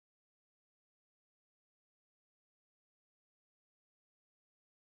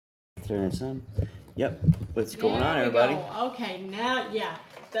Turn this on. Yep. What's going on, everybody? Go. Okay, now,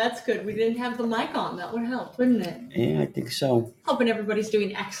 that's good. We didn't have the mic on. That would help, wouldn't it? Yeah, I think so. Hoping everybody's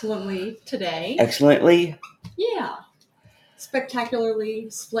doing excellently today. Excellently? Yeah. Spectacularly,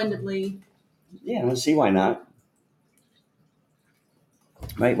 splendidly. Yeah, let's see why not.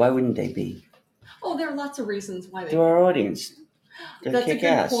 Right? Why wouldn't they be? Oh, there are lots of reasons why they To our audience. That's a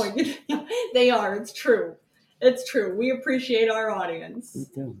good point. They are. It's true. It's true. We appreciate our audience. We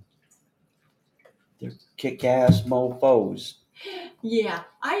do. They're kick-ass mofos. Yeah,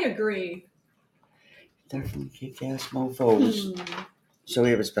 I agree. Definitely kick-ass mofos. So we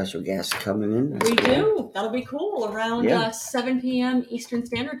have a special guest coming in. We do. That'll be cool. Around 7 p.m. Eastern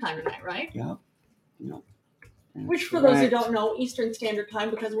Standard Time tonight, right? Yep. Which, for those who don't know, Eastern Standard Time,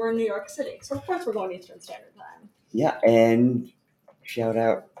 because we're in New York City. So, of course, we're going Eastern Standard Time. Yeah, and shout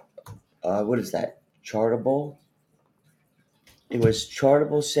out, what is that? Chartable? It was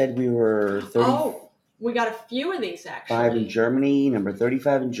Chartable said we were 30. Oh, we got a few of these, actually. 5 in Germany, number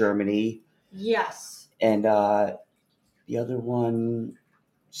 35 in Germany. Yes. And the other one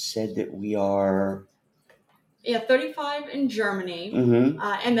said that we are... Yeah, 35 in Germany. Mm-hmm.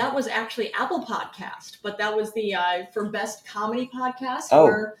 And that was actually Apple Podcast, but that was the for Best Comedy Podcast. Oh.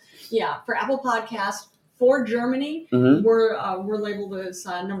 For Apple Podcast for Germany, we're labeled as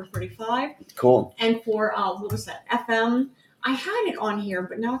number 35. Cool. And for, what was that, FM? I had it on here,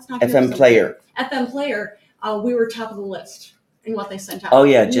 but now it's not. FM Player. FM Player, we were top of the list in what they sent out. Oh,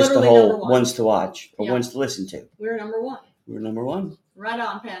 yeah, just literally the whole ones to watch or ones to listen to. We were number one. We were number one. Right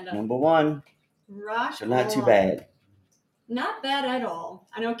on, Panda. Number one. Right. So not too bad. Not bad at all.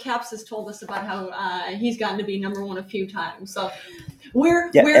 I know Caps has told us about how he's gotten to be number one a few times. So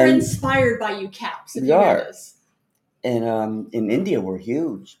we're inspired by you, Caps. If we you are. Hear this. And in India, we're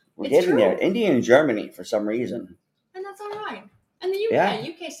huge. We're It's getting true. there. India and Germany, for some reason. And that's all right. And the UK. Yeah.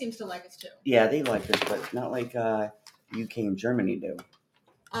 UK seems to like us too. Yeah, they like us, but not like UK and Germany do.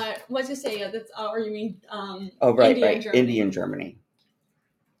 What's you say? Or you mean Right, India right. and Germany. India and Germany.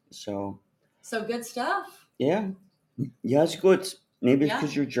 So good stuff. Yeah. Yeah, it's good. Maybe it's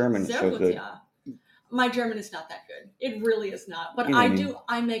because you're German. It's so good. Yeah. My German is not that good. It really is not. But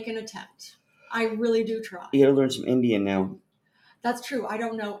I make an attempt. I really do try. You gotta learn some Indian now. That's true. I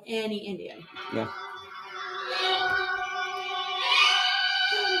don't know any Indian. Yeah.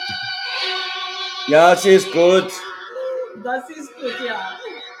 Ja, es ist gut. Das ist gut, ja.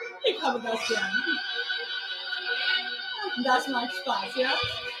 Ich habe das gern. Das macht Spaß, ja?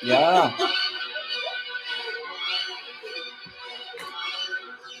 Ja.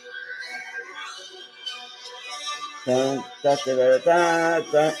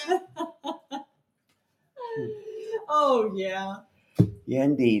 Oh, yeah. Yeah,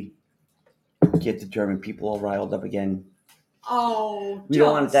 indeed. Get the German people all riled up again. Oh, we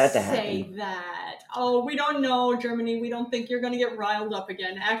don't want that to happen. Say that. Oh, we don't know, Germany. We don't think you're going to get riled up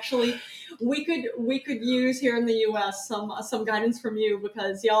again. Actually, we could use here in the U.S. some guidance from you,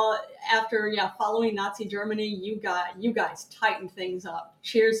 because y'all, after following Nazi Germany, you guys tightened things up.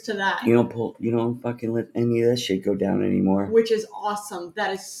 Cheers to that. You don't fucking let any of that shit go down anymore. Which is awesome.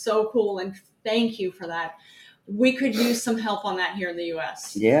 That is so cool, and thank you for that. We could use some help on that here in the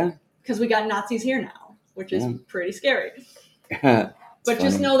U.S. Yeah. Because we got Nazis here now, which is pretty scary. But funny.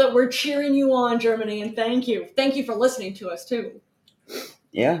 Just know that we're cheering you on, Germany, and thank you. Thank you for listening to us, too.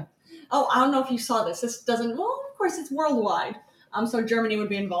 Yeah. Oh, I don't know if you saw this. This doesn't... Well, of course, it's worldwide. So Germany would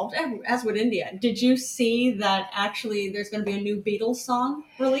be involved, as would India. Did you see that actually there's going to be a new Beatles song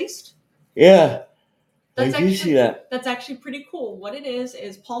released? Yeah. I did see that. That's actually pretty cool. What it is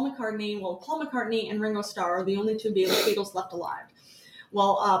Paul McCartney and Ringo Starr are the only two Beatles left alive.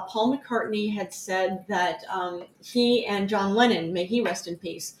 Well, Paul McCartney had said that he and John Lennon, may he rest in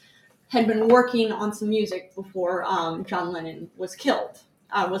peace, had been working on some music before John Lennon was killed,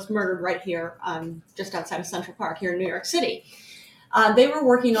 was murdered right here, just outside of Central Park here in New York City. They were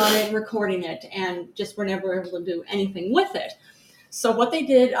working on it and recording it, and just were never able to do anything with it. So what they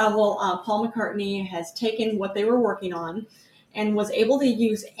did, Paul McCartney has taken what they were working on and was able to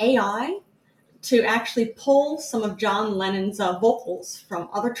use AI to actually pull some of John Lennon's vocals from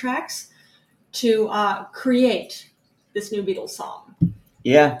other tracks to create this new Beatles song.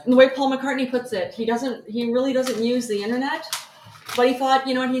 Yeah. And the way Paul McCartney puts it, he really doesn't use the internet, but he thought,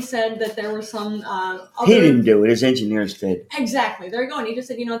 he said that there were some other... He didn't do it, his engineers did. Exactly, there you go. And he just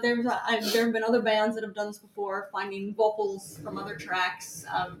said, there have been other bands that have done this before, finding vocals from other tracks,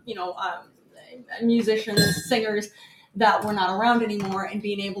 musicians, singers that were not around anymore, and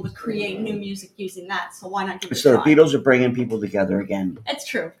being able to create new music using that. So why not give it a try? So the Beatles are bringing people together again. It's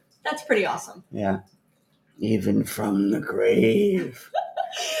true. That's pretty awesome. Yeah. Even from the grave.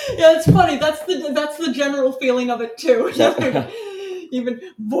 Yeah, it's funny. That's the general feeling of it too. Even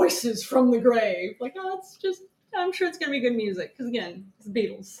voices from the grave. Like, oh, it's just. I'm sure it's gonna be good music because again, it's the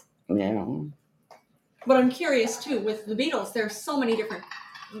Beatles. Yeah. But I'm curious too with the Beatles. There's so many different.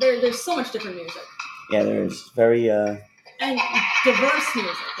 There's so much different music. Yeah, there's very and diverse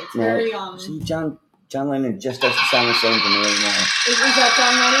music. It's no, very See, John Lennon just doesn't sound the same to me anymore. Is that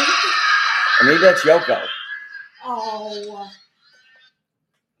John Lennon? Or maybe that's Yoko. Oh.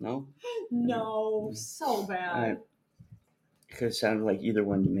 No? No, so bad. It could have sounded like either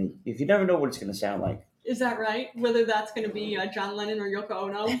one to me. If you never know what it's going to sound like. Is that right? Whether that's going to be John Lennon or Yoko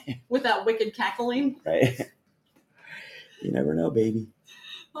Ono with that wicked cackling? Right. You never know, baby.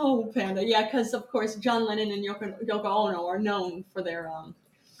 Oh, Panda. Yeah, because, of course, John Lennon and Yoko Ono are known for their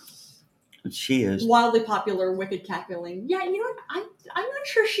She is wildly popular wicked cackling. Yeah, you know what? I'm not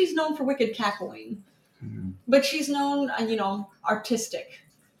sure she's known for wicked cackling. Mm-hmm. But she's known,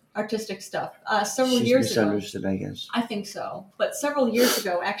 artistic stuff. Several She's years ago. misunderstood, I guess. I think so. But several years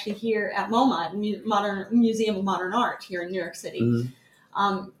ago, actually here at MoMA, Modern Museum of Modern Art here in New York City,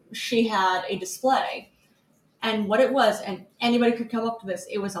 Mm-hmm. She had a display. And what it was, and anybody could come up to this,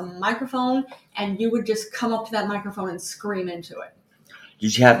 it was a microphone, and you would just come up to that microphone and scream into it.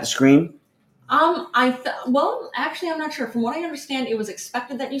 Did you have to scream? Well, actually, I'm not sure. From what I understand, it was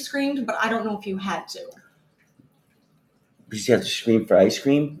expected that you screamed, but I don't know if you had to. Did you have to scream for ice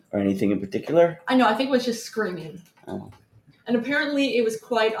cream or anything in particular? I know. I think it was just screaming. Oh. And apparently, it was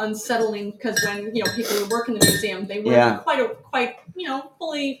quite unsettling because when people who work in the museum, they weren't quite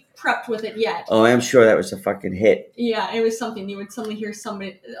fully prepped with it yet. Oh, I'm sure that was a fucking hit. Yeah, it was something. You would suddenly hear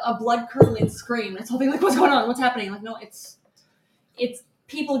a blood curdling scream. It's something like, "What's going on? What's happening?" Like, no, it's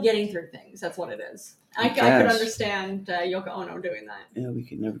people getting through things. That's what it is. I could understand Yoko Ono doing that. Yeah, we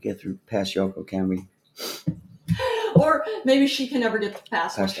could never get through past Yoko, can we? Or maybe she can never get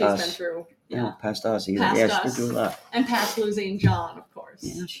past what she's been through. Yeah, past us either. Past She's us. been through a lot. And past losing John, of course.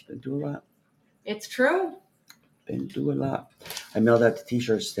 Yeah, she's been through a lot. It's true. Been through a lot. I mailed out the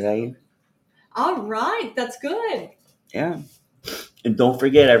t-shirts today. All right, that's good. Yeah. And don't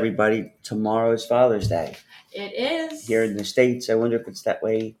forget, everybody, tomorrow is Father's Day. It is. Here in the States. I wonder if it's that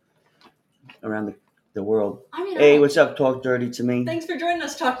way around the world. I mean, hey, what's up? Talk dirty to me. Thanks for joining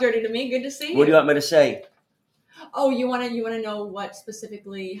us. Talk dirty to me. Good to see you. What do you want me to say? Oh, you want to know what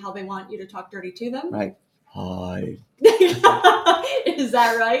specifically how they want you to talk dirty to them? Right. Hi. Is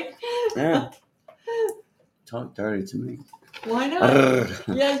that right? Yeah. Talk dirty to me. Why not?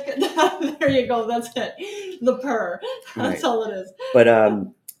 Yes. There you go. That's it. The purr. That's all it is. But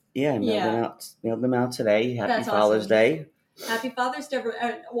yeah, mailed them out today. Happy Father's Day. Happy Father's Day.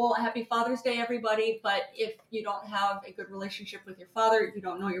 Happy Father's Day, everybody. But if you don't have a good relationship with your father, if you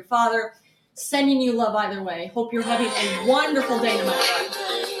don't know your father, sending you love either way. Hope you're having a wonderful day no matter what.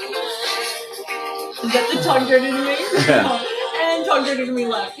 Is that the talk dirty to me? Yeah. And talk dirty to me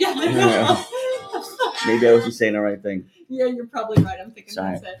left. Yeah. Maybe I wasn't saying the right thing. Yeah, you're probably right. I'm thinking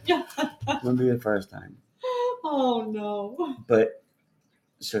Sorry. that's it. Yeah. Wouldn't be the first time. Oh, no. But,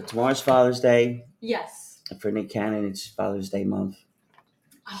 so tomorrow's Father's Day. Yes. For Nick Cannon, it's Father's Day month.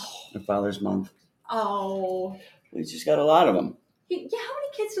 Oh. Or Father's Month. Oh. We just got a lot of them. Yeah, how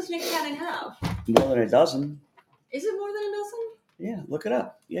many kids does Nick Cannon have? More than a dozen. Is it more than a dozen? Yeah, look it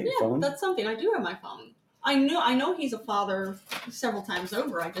up. You have your phone. That's something. I do have my phone. I know he's a father several times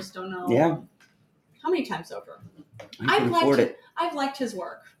over. I just don't know. Yeah. How many times over? I've liked his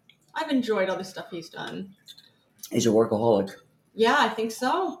work. I've enjoyed other stuff he's done. He's a workaholic. Yeah, I think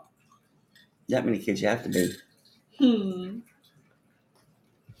so. That many kids you have to be.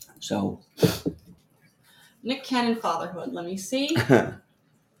 So. Nick Cannon fatherhood. Let me see.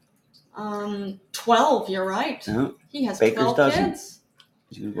 12. You're right. No, he has Baker's 12 dozen. kids.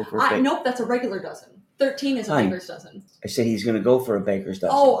 He's gonna go for a baker's. Nope, that's a regular dozen. 13 is a baker's dozen. I said he's gonna go for a baker's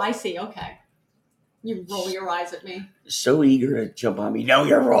dozen. Oh, I see. Okay. You roll your eyes at me. So eager to jump on me. No,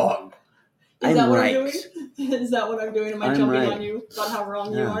 you're wrong. Is that what I'm doing? Is that what I'm doing? Am I jumping on you about how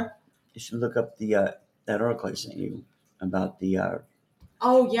wrong you are? You should look up that article I sent you about the.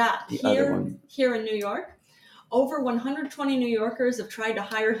 Oh yeah, other one. Here in New York, over 120 New Yorkers have tried to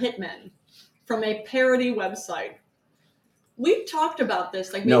hire hitmen from a parody website. We've talked about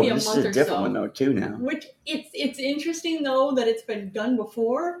this maybe a month or so. No, this is a different one though too now. Which it's interesting though that it's been done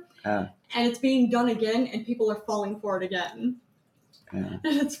before. And it's being done again, and people are falling for it again. Yeah.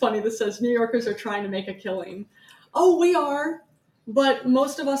 It's funny. This says New Yorkers are trying to make a killing. Oh, we are. But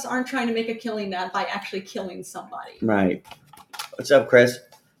most of us aren't trying to make a killing by actually killing somebody. Right. What's up, Chris?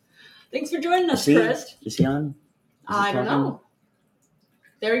 Thanks for joining us, Chris. Is he on? I don't know.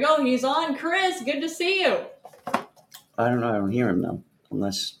 There we go. He's on. Chris, good to see you. I don't know. I don't hear him, though.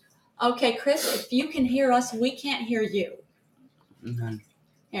 Unless... Okay, Kris, if you can hear us, we can't hear you. Okay.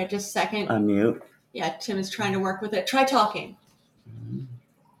 Yeah, just a second. Unmute. Yeah, Tim is trying to work with it. Try talking.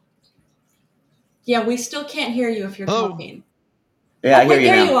 Yeah, we still can't hear you if you're Hello? talking. Yeah, I hear you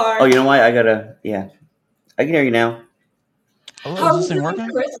there now. you are. Oh, you know what? I can hear you now. Hello, How is are this you thing doing,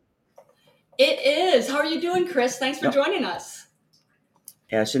 working? Kris? It is. How are you doing, Kris? Thanks for Yep. joining us.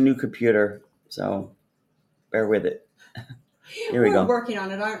 Yeah, it's a new computer, so bear with it. Here we We're go. working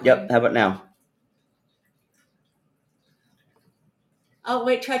on it, aren't we? Yep. How about now? Oh,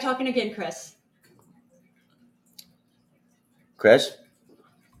 wait, try talking again, Kris. Kris?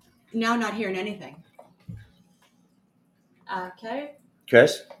 Now not hearing anything. Okay.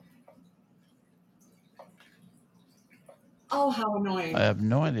 Kris? Oh, how annoying. I have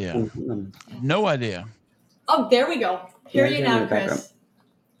no idea. Mm-hmm. No idea. Oh, there we go. Hear Yeah, you hear me in now, the background.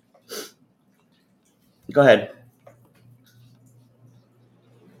 Kris. Go ahead.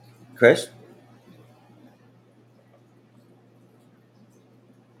 Kris?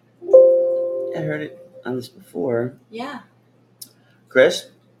 I heard it on this before. Yeah. Kris?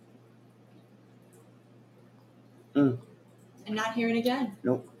 Mm, And not hearing again.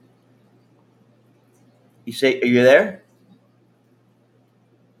 nope. You say, are you there?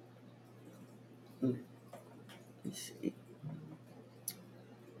 Let's see.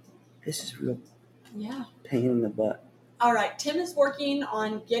 This is real Yeah. pain in the butt. All right, Tim is working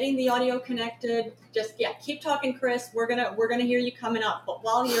on getting the audio connected. Just keep talking, Kris. We're gonna hear you coming up. But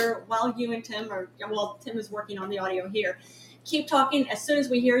while you and Tim Tim is working on the audio here. Keep talking. As soon as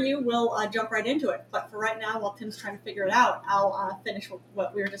we hear you, we'll jump right into it. But for right now, while Tim's trying to figure it out, I'll finish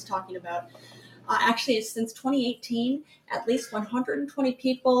what we were just talking about. Actually, since 2018, at least 120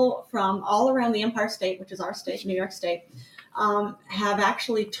 people from all around the Empire State, which is our state, New York State, have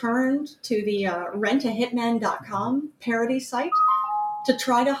actually turned to the rentahitman.com parody site to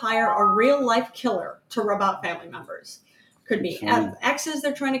try to hire a real life killer to rub out family members. Could be exes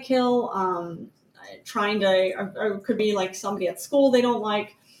they're trying to kill, or could be like somebody at school they don't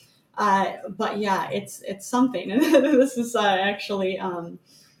like. But yeah, it's something. This is actually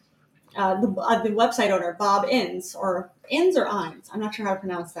the website owner, Bob Inns, or Ines. I'm not sure how to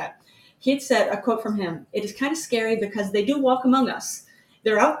pronounce that. He'd said, a quote from him, "It is kind of scary because they do walk among us.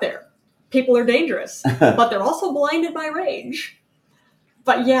 They're out there. People are dangerous, but they're also blinded by rage."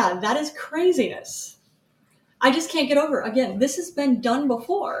 But yeah, that is craziness. I just can't get over it. Again, this has been done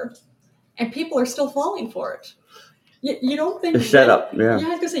before, and people are still falling for it. You don't think the setup, yeah. Yeah, I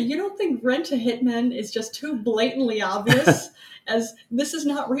was gonna say, you don't think Rent a Hitman is just too blatantly obvious as this is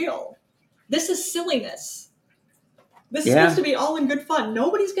not real. This is silliness. This is supposed to be all in good fun.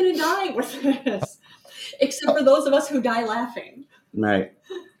 Nobody's gonna die with this, except for those of us who die laughing. Right.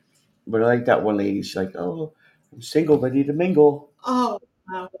 But I like that one lady. She's like, "Oh, I'm single, ready to mingle." Oh,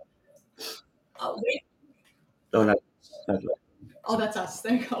 wow. Oh, wait. Oh, no. Oh, that's us.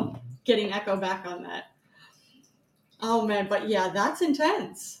 There you go. Getting echo back on that. Oh man, but yeah, that's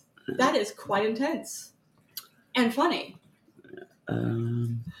intense. That is quite intense and funny.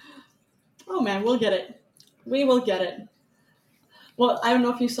 Oh man, we'll get it. We will get it. Well, I don't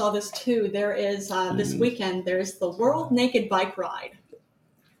know if you saw this too. There is this weekend. There's the World Naked Bike Ride.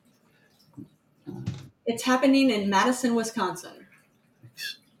 It's happening in Madison, Wisconsin.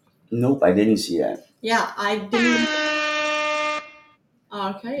 Nope, I didn't see that. Yeah, I didn't.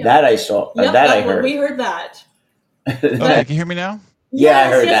 Okay. That I saw. Yep, that I heard. We heard that. Okay, can you hear me now? Yeah, I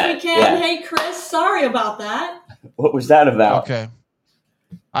heard yes, that. we can. Yeah. Hey, Kris, sorry about that. What was that about? Okay.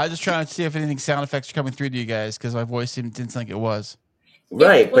 I was just trying to see if anything sound effects are coming through to you guys because my voice didn't think it was.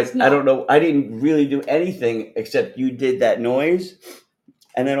 Right, but I don't know. I didn't really do anything except you did that noise,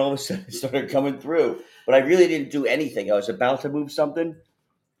 and then all of a sudden it started coming through. But I really didn't do anything. I was about to move something,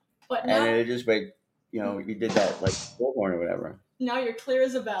 and it just went. You did that like bullhorn or whatever. Now you're clear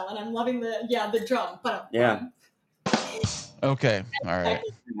as a bell, and I'm loving the drum. Yeah. Okay. All right.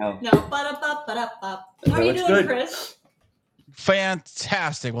 No. How are you doing, Kris?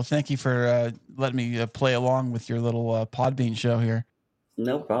 Fantastic. Well, thank you for letting me play along with your little Podbean show here.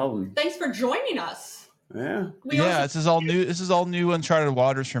 No problem. Thanks for joining us. Yeah. This is all new. This is all new, uncharted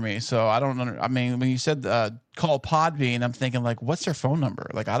waters for me. So I don't know. I mean, when you said call Podbean, I'm thinking like, what's their phone number?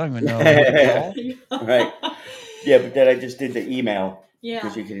 Like, I don't even know who to call. Right. Yeah, but then I just did the email. Yeah.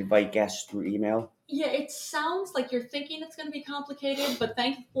 Because you can invite guests through email. Yeah, it sounds like you're thinking it's going to be complicated, but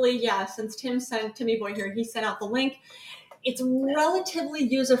thankfully, since Timmy Boy here, he sent out the link. It's relatively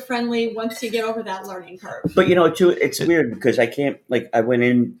user-friendly once you get over that learning curve. But, too, it's weird because I can't, I went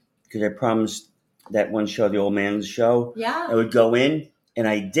in because I promised that one show, the Old Man's Show. Yeah. I would go in, and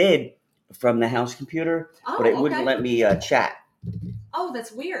I did from the house computer, but it wouldn't let me chat. Oh,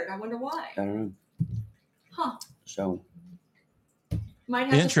 that's weird. I wonder why. I don't know. Huh. So Might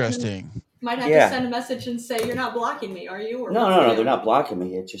have Interesting. to send a message and say, you're not blocking me, are you? Or no, they're not blocking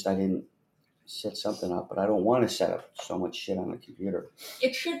me. It's just I didn't set something up, but I don't want to set up so much shit on the computer.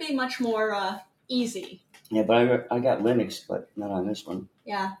 It should be much more easy. Yeah, but I got Linux, but not on this one.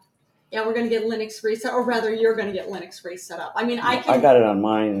 Yeah, we're gonna get Linux reset, or rather, you're gonna get Linux reset up. I mean, I got it on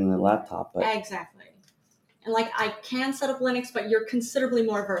mine and the laptop, but exactly. And like, I can set up Linux, but you're considerably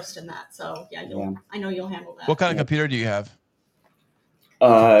more versed in that. So I know you'll handle that. What kind of computer do you have?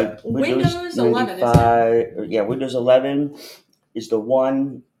 Windows 11. Windows 11 is the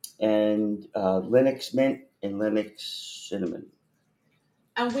one, and Linux Mint and Linux Cinnamon.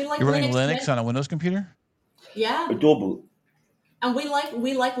 And we like You're running Linux Mint. on a Windows computer? Yeah. A dual boot. And we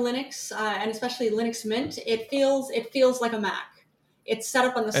like Linux, and especially Linux Mint. It feels like a Mac. It's set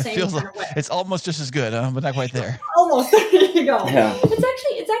up on the same kind of way. It's almost just as good, but not quite there. Almost. There you go. Yeah.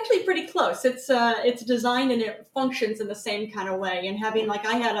 It's actually pretty close. It's designed and it functions in the same kind of way. And having like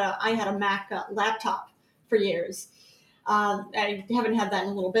I had a Mac laptop for years. I haven't had that in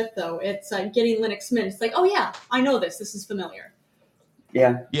a little bit though. It's getting Linux Mint. It's like, oh yeah, I know this. This is familiar.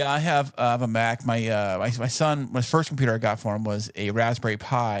 Yeah. Yeah, I have a Mac. My son, my first computer I got for him was a Raspberry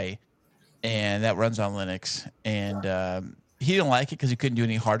Pi, and that runs on Linux. And he didn't like it because he couldn't do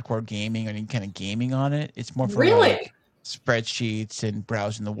any hardcore gaming or any kind of gaming on it. It's more for like spreadsheets and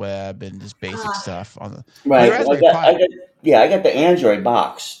browsing the web and just basic stuff on the right. Raspberry Pi. I got the Android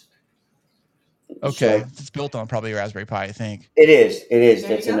box. Okay, So it's built on probably a Raspberry Pi, I think. it is. There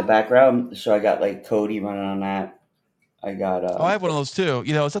That's in the background. So I got like Kodi running on that. I got. I have one of those too.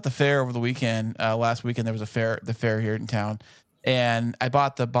 You know, I was at the fair over the weekend. Last weekend there was the fair here in town, and I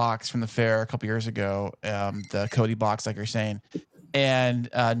bought the box from the fair a couple years ago, the Kodi box, like you're saying, and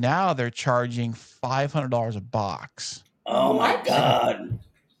now they're charging $500 a box. Oh my God!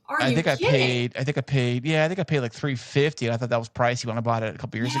 I think I paid like $350, and I thought that was pricey when I bought it a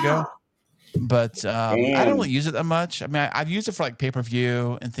couple years ago. But I don't really use it that much. I mean, I've used it for like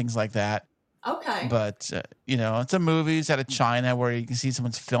pay-per-view and things like that. Okay. But it's a movies out of China where you can see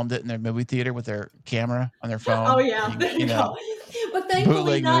someone's filmed it in their movie theater with their camera on their phone. Oh yeah, there you go. But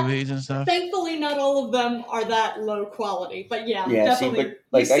thankfully, movies and stuff. Thankfully, not all of them are that low quality. But Yeah, definitely. See, but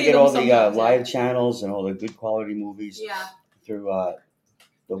like I get all the live channels and all the good quality movies through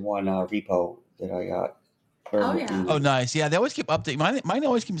the one repo that I got. Oh, nice. Yeah, they always keep updating. Mine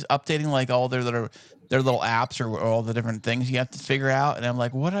always keeps updating like all their little apps or all the different things you have to figure out. And I'm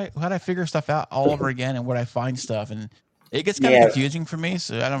like, how do I figure stuff out all over again? And where do I find stuff? And it gets kind of confusing for me,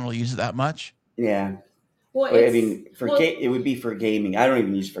 so I don't really use it that much. Yeah. Well, I mean, it would be for gaming. I don't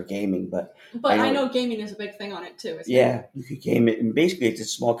even use it for gaming, but I know gaming is a big thing on it too. Isn't it? You could game it, and basically it's a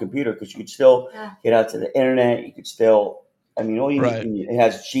small computer because you could still get out to the internet. You could still, I mean, all you need, it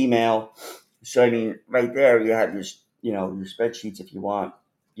has Gmail. So I mean, right there you have your your spreadsheets if you want,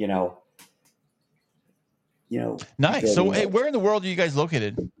 Nice. So, hey, where in the world are you guys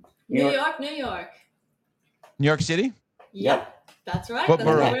located? New York. New York City? Yep, that's right. What that's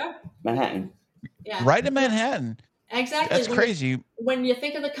borough? Where we are. Manhattan. Yeah. Right in Manhattan. Exactly. That's crazy. When you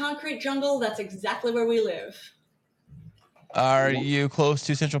think of the concrete jungle, that's exactly where we live. Are you close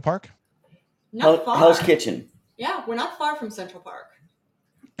to Central Park? Not far. Hell's Kitchen. Yeah, we're not far from Central Park.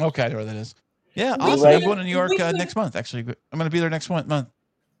 Okay, I know where that is. Yeah, awesome. I'm going to New York next month, actually. I'm going to be there next month.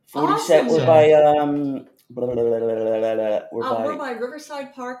 47. We're by we're by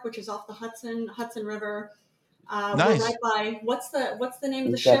Riverside Park, which is off the Hudson River. Nice. We're right by what's the name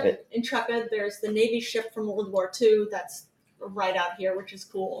of the Intrepid. ship? Intrepid. There's the Navy ship from World War II that's right out here, which is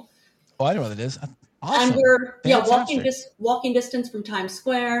cool. Oh, I know what it is. Awesome. And we're walking distance from Times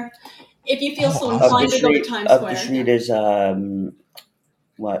Square. If you feel so inclined to go to Times up Square. The street is the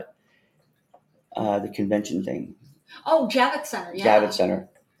convention thing. Oh, Javits Center. Yeah. Javits Center.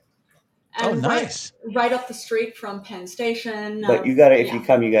 And nice. Right up the street from Penn Station. But you gotta, if you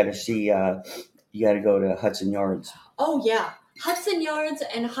come, you gotta see. You gotta go to Hudson Yards. Oh yeah, Hudson Yards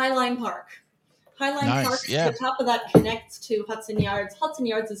and Highline Park. Highline Park, yeah. The top of that connects to Hudson Yards. Hudson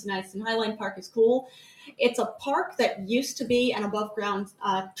Yards is nice, and Highline Park is cool. It's a park that used to be an above-ground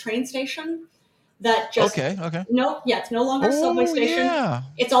train station. That just okay. No, it's no longer a subway station. Yeah.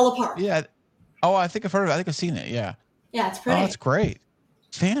 It's all a park. Yeah. Oh, I think I've heard of it. I think I've seen it. Yeah. Yeah, it's pretty. Oh, that's great.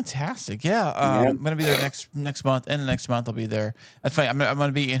 Fantastic. Yeah. I'm going to be there next month, and the next month I'll be there. That's funny. I'm going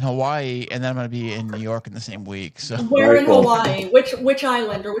to be in Hawaii, and then I'm going to be in New York in the same week. So where in Hawaii? Which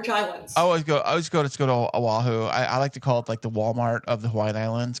island or which islands? I always go to Oahu. I like to call it like the Walmart of the Hawaiian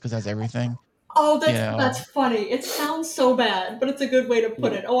Islands because it has everything. Oh, You know, that's funny. It sounds so bad, but it's a good way to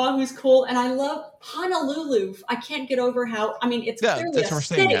put it. Oahu's cool, and I love Honolulu. I can't get over how. I mean, it's yeah, clearly that's a what we're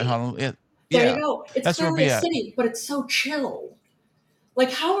staying at. city. Honolulu. There you Yeah, go. It's that's where we'll clearly a be at. city, but it's so chill.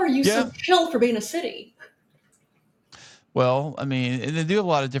 Like, how are you Yeah. so chill for being a city? Well, I mean, and they do have a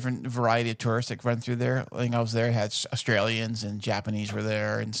lot of different variety of tourists that run through there. I think I was there, had Australians and Japanese were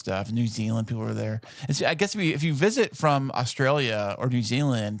there and stuff. New Zealand people were there. And so I guess if you visit from Australia or New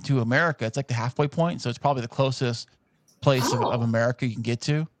Zealand to America, it's like the halfway point. So it's probably the closest place of Oh, America you can get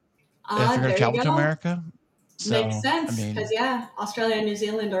to if you're going to there you travel to go. America. Makes So, I sense because mean, yeah, Australia and New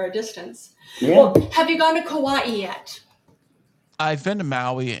Zealand are a distance. Yeah. Well, have you gone to Kauai yet? I've been to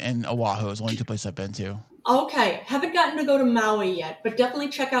Maui and Oahu. Is the only two places I've been to. Okay, haven't gotten to go to Maui yet, but definitely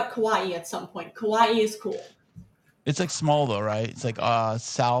check out Kauai at some point. Kauai is cool. It's like small though, right? It's like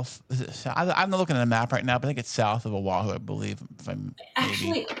south. I'm not looking at a map right now, but I think it's south of Oahu, I believe. If I'm maybe.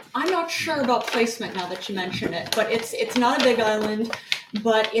 Actually, I'm not sure about placement now that you mention it, but it's not a big island,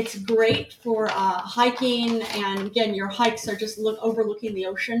 but it's great for hiking. And again, your hikes are just overlooking the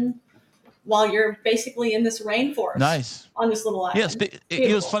ocean while you're basically in this rainforest Nice. on this little Yes, island. it was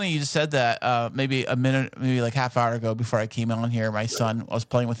Beautiful. funny you just said that. Maybe a minute, maybe like half hour ago before I came on here, my son was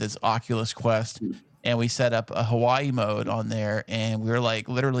playing with his Oculus Quest, and we set up a Hawaii mode on there, and we were like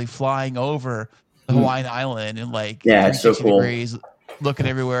literally flying over the Hawaiian island and like Yeah, it's so 360 cool. degrees, looking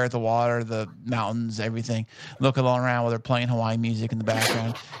everywhere at the water, the mountains, everything, looking all around while they're playing Hawaiian music in the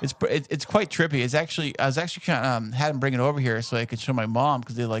background. It's quite trippy. I was actually kind of had him bring it over here so I could show my mom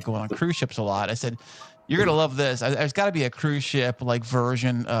because they like going on cruise ships a lot. I said, you're gonna love this. There's got to be a cruise ship like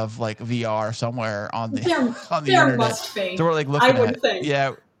version of like VR somewhere on the There, on the there internet. must be. So we're like I looking at would it. think.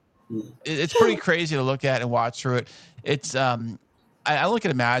 Yeah, it's pretty crazy to look at and watch through it. It's I only can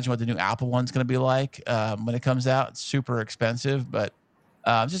imagine what the new Apple one's going to be like when it comes out. It's super expensive, but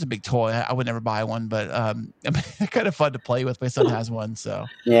it's just a big toy. I would never buy one, but it's kind of fun to play with. My son has one, so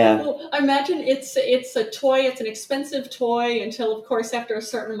Yeah. Well, I imagine it's a toy. It's an expensive toy until, of course, after a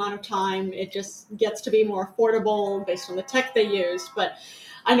certain amount of time, it just gets to be more affordable based on the tech they use. But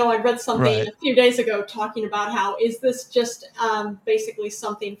I know I read something right. a few days ago talking about how is this just basically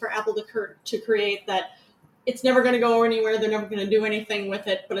something for Apple to create that it's never going to go anywhere. They're never going to do anything with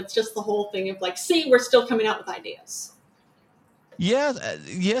it. But it's just the whole thing of like, see, we're still coming out with ideas. Yeah,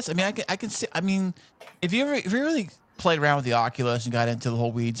 yes. I mean, I can see. I mean, if you really played around with the Oculus and got into the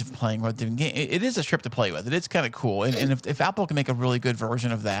whole weeds of playing with different game, it is a trip to play with. It is kind of cool. And if Apple can make a really good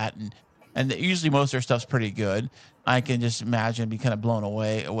version of that, and usually most of their stuff's pretty good, I can just imagine be kind of blown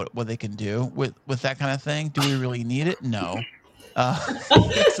away at what they can do with that kind of thing. Do we really need it? No.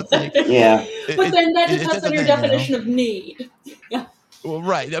 That's the thing. Yeah. But then that That's depends on the your thing, you know. definition of need. Yeah, Well,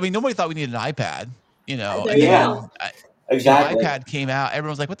 right. I mean, nobody thought we needed an iPad, you know, there and you Yeah. go. then Exactly. iPad came out.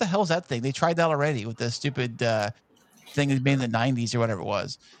 Everyone's like, "What the hell is that thing?" They tried that already with the stupid thing that made in the '90s or whatever it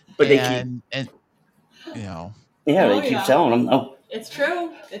was, But they keep, and you know, yeah, Oh they keep yeah, selling them. Oh, it's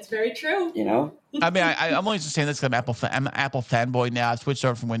true. It's very true. you know. I mean, I'm only just saying this because I'm an Apple fanboy now. I've switched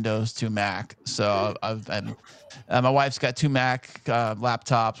over from Windows to Mac, so my wife's got two Mac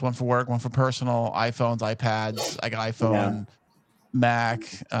laptops, one for work, one for personal, iPhones, iPads. I got Yeah. iPhone, Mac.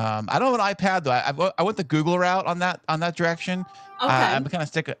 I don't have an iPad though. I went the Google route on that direction. I'm Okay. kind of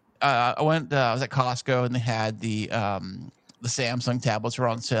stick. I went. I was at Costco and they had the Samsung tablets were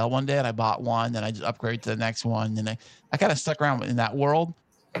on sale one day, and I bought one. Then I just upgraded to the next one, and I kind of stuck around in that world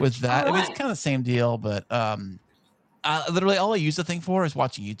with All that. I mean, it's right. kind of the same deal, but literally all I use the thing for is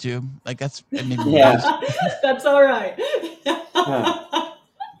watching YouTube. Like that's and maybe Yeah. movies. That's all right. Huh.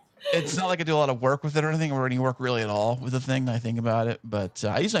 It's not like I do a lot of work with it or anything, or any work really at all with the thing. I think about it, but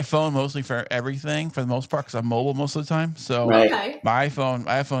I use my phone mostly for everything for the most part because I'm mobile most of the time. So Right. Okay. my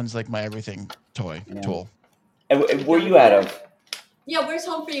iPhone's like my everything Yeah. tool. And where you out of? Yeah, where's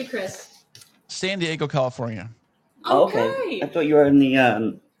home for you, Chris? San Diego, California. Oh, okay. I Okay. thought you were in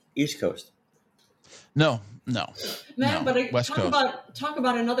the East Coast. No, Man, but West talk Coast.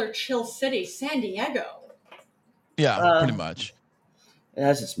 about another chill city, San Diego. Yeah, pretty Uh, much. it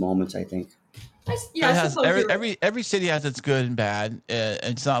has its moments, I think. Yeah, I It has suppose you're right. every city has its good and bad.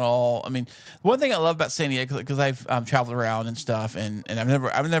 It's not all. I mean, one thing I love about San Diego because I've traveled around and stuff, and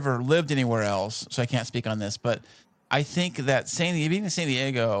I've never lived anywhere else, so I can't speak on this. But I think that being in San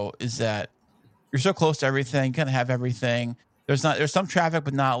Diego is that you're so close to everything. You kind of have everything. There's some traffic,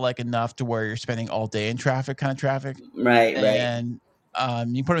 but not like enough to where you're spending all day in traffic, kind of traffic. Right. Right. And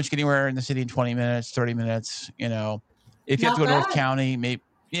you pretty much get anywhere in the city in 20 minutes, 30 minutes. You know, if you have to Not go North bad. County, maybe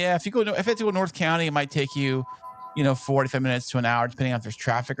yeah. If you have to go North County, it might take you, 45 minutes to an hour, depending on if there's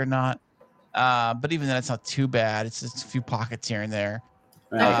traffic or not. But even then, it's not too bad. It's just a few pockets here and there.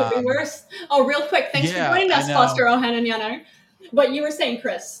 That could be worse. Oh, real quick. Thanks for joining us, I know. Foster Ohananyana. But you were saying,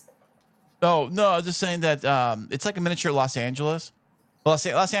 Chris. Oh, no, I was just saying that it's like a miniature Los Angeles. Los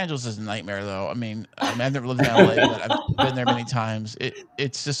Angeles is a nightmare, though. I mean, I've never lived in LA, but I've been there many times.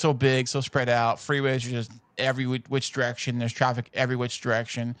 It's just so big, so spread out. Freeways are just every which direction. There's traffic every which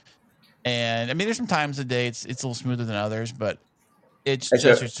direction. And I mean, there's some times of the day it's a little smoother than others, but it's just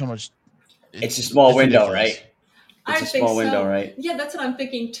there's so much. It's a small window, ridiculous. right? I It's a think small so. window, right? Yeah, that's what I'm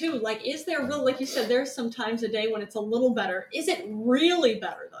thinking too. Like, is there real? Like you said, there's some times a day when it's a little better. Is it really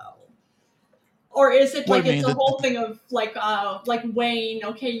better though? Or is it like it's a whole thing of like Wayne?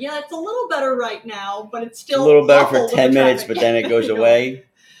 Okay, yeah, it's a little better right now, but it's still a little better for awful 10 with the minutes, traffic. but then it goes away.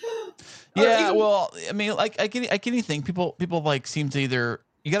 Yeah, even- well, I mean, like anything, people like seem to either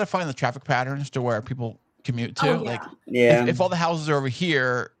you got to find the traffic patterns to where people commute to. Oh, yeah. Like, Yeah. if all the houses are over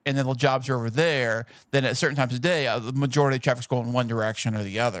here and then the jobs are over there, then at certain times of day, the majority of traffic's going one direction or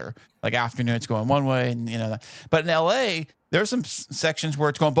the other. Like afternoon, it's going one way, and But in LA, there's some sections where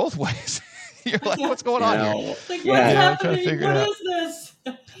it's going both ways. You're like, what's going on here? Like, Yeah. what's I'm trying to happening? figure it What out. is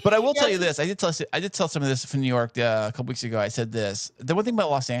this? But I will tell you this. I did tell some of this from New York a couple weeks ago. I said this. The one thing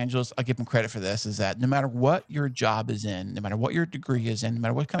about Los Angeles, I'll give them credit for this, is that no matter what your job is in, no matter what your degree is in, no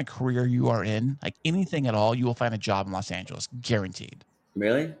matter what kind of career you are in, like anything at all, you will find a job in Los Angeles, guaranteed.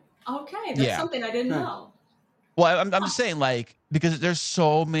 Really? Okay, that's something I didn't know. Well, I'm just saying, like, because there's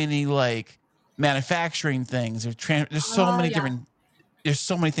so many like manufacturing things. There's so many different. There's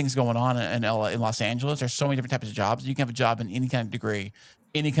so many things going on in Los Angeles. There's so many different types of jobs. You can have a job in any kind of degree,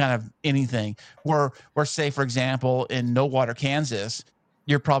 any kind of anything. Where say, for example, in No Water, Kansas,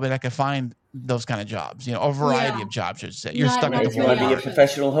 you're probably not going to find those kind of jobs. A variety of jobs, I should say. You're stuck with If the you want to be a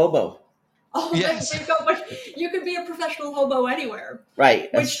professional hobo. Oh, yes. There you go. But you could be a professional hobo anywhere.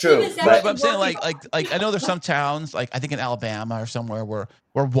 Right, that's true. But I'm saying, like I know there's some towns, like I think in Alabama or somewhere, where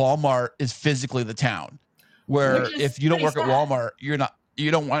Walmart is physically the town. Where if you don't work at Walmart, you're not working if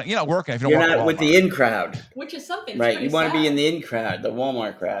you don't work at Walmart. You're not with the in crowd. Which is something. Right, you want to be in the in crowd, the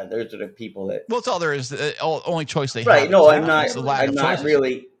Walmart crowd. Those are the people that. Well, it's all there is. Only choice they have. Right. No, I'm not. I'm not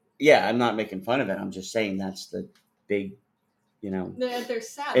really. Yeah, I'm not making fun of it. I'm just saying that's the big, There's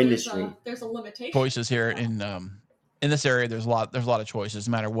sad. industry. There's a limitation. Choices here in this area. There's a lot of choices,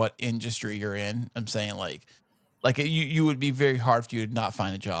 no matter what industry you're in. I'm saying like you would be very hard for you to not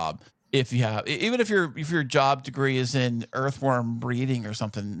find a job if you have, even if your job degree is in earthworm breeding or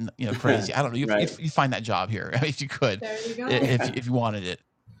something, crazy. I don't know. You find that job here if you could. There you go. If you wanted it.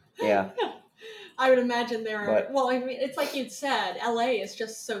 Yeah. I would imagine there are. Well, I mean, it's like you'd said. LA is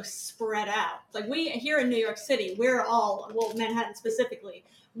just so spread out. Like we here in New York City, we're all Manhattan specifically.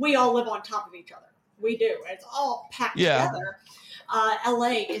 We all live on top of each other. We do. It's all packed together.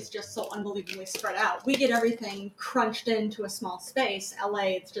 LA is just so unbelievably spread out. We get everything crunched into a small space. LA,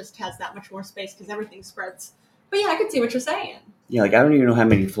 it just has that much more space because everything spreads. But yeah, I could see what you're saying. Yeah, like I don't even know how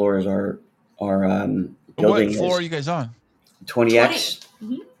many floors our building What floor are you guys on? 20X.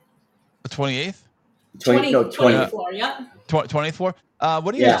 20. The 28th. 20th floor. Yep. 20th floor.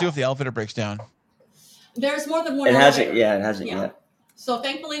 What do you guys do if the elevator breaks down? There's more than one. It elevator. hasn't yet. So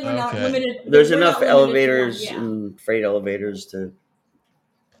thankfully, we're not limited. There's enough elevators and freight elevators to,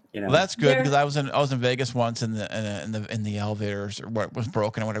 Well, that's good because I was in Vegas once in the elevators or what was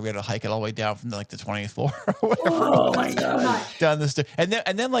broken or whatever. We had to hike it all the way down from the 20th floor or whatever. Oh my god! Down the stairs, and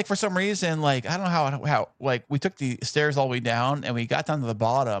then like for some reason, like I don't know how like we took the stairs all the way down and we got down to the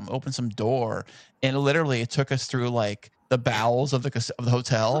bottom, opened some door, and literally it took us through like the bowels of the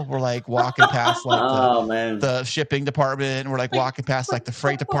hotel. We're like walking past like the shipping department. We're like walking past like the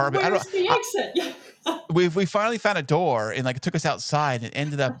freight department. Where's the exit? We finally found a door and like it took us outside and it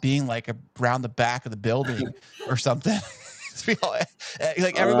ended up being like around the back of the building or something.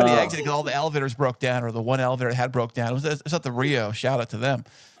 Like everybody exited because all the elevators broke down or the one elevator had broke down. It was at the Rio. Shout out to them.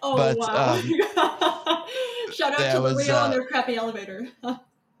 Oh, but, wow. Shout out to the Rio and their crappy elevator.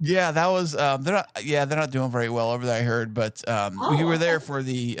 Yeah, that was they're not doing very well over there, I heard, but we were there for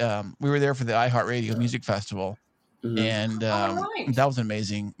the iHeartRadio Music Festival, and that was an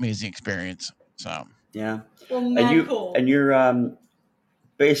amazing experience. So well, cool. And you're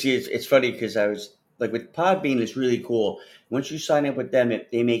basically it's funny because I was like with Podbean, it's really cool. Once you sign up with them,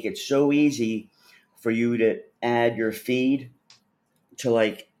 they make it so easy for you to add your feed to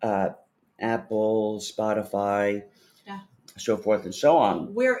like Apple, Spotify. So forth and so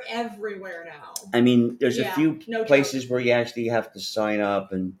on. We're everywhere now. I mean, there's a few places where you actually have to sign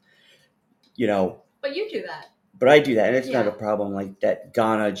up and, But you do that. But I do that, and it's not a problem. Like that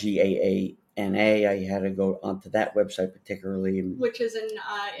Ghana, Gaana, I had to go onto that website particularly. Which is in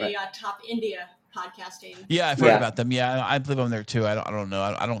a top India podcasting. Yeah, I've heard about them. Yeah, I believe I'm there too. I don't know.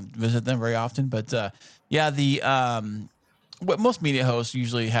 I don't visit them very often, but yeah, the what most media hosts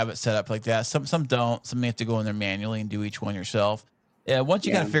usually have it set up like that. Some don't. Some may have to go in there manually and do each one yourself. Yeah, once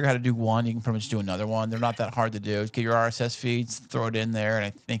you kind of figure out how to do one, you can pretty much do another one. They're not that hard to do. Get your RSS feeds, throw it in there, and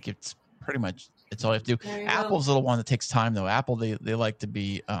I think it's pretty much it's all you have to do. Apple's the one that takes time though. Apple they like to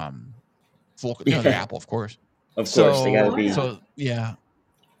be full. You know, they're Apple, of course. Of course, they got to be. So yeah,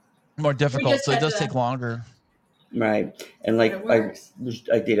 more difficult. So it does take longer. Right, and like I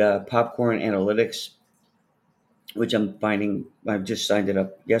did a popcorn analytics, which I'm finding. I just signed it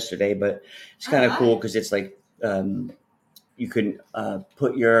up yesterday, but it's kind of cool because it's like you can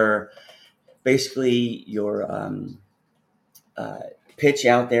put your basically your pitch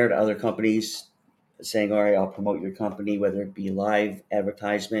out there to other companies, saying, "All right, I'll promote your company," whether it be live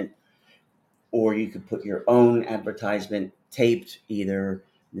advertisement, or you could put your own advertisement taped either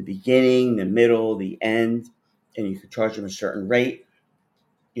in the beginning, the middle, the end, and you could charge them a certain rate.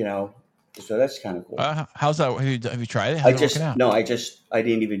 You know, so that's kind of cool. How's that? Have you tried it? How's it working out? I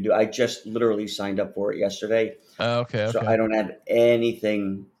didn't even do. I just literally signed up for it yesterday. Okay. So I don't have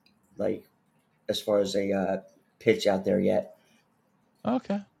anything like as far as a pitch out there yet.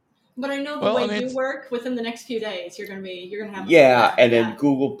 Okay. But I know the way you work, within the next few days, you're gonna have. Yeah, and then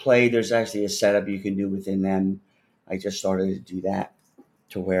Google Play, there's actually a setup you can do within them. I just started to do that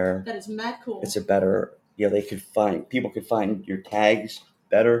to where that is mad cool. It's a better. Yeah, people could find your tags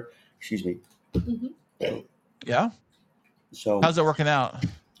better. Excuse me. Mm-hmm. Yeah. So how's it working out?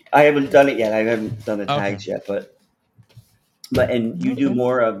 I haven't done it yet. I haven't done the tags yet, but you do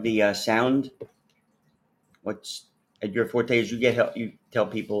more of the sound. What's at your forte is you tell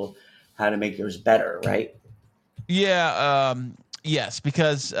people how to make yours better, right? Yeah. Yes,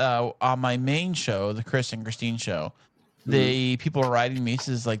 because on my main show, the Kris and Kristine Show, people are writing me. This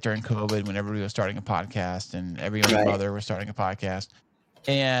is like during COVID when everybody was starting a podcast and every young mother was starting a podcast.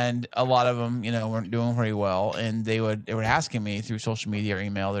 And a lot of them, weren't doing very well. And they were asking me through social media or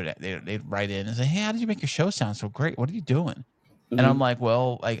email, they'd write in and say, "Hey, how did you make your show sound so great? What are you doing?" Mm-hmm. And I'm like,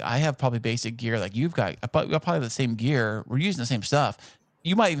 well, like I have probably basic gear like you've got. We got probably the same gear. We're using the same stuff.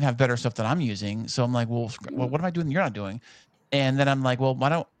 You might even have better stuff than I'm using. So I'm like, well, what am I doing that you're not doing? And then I'm like, well,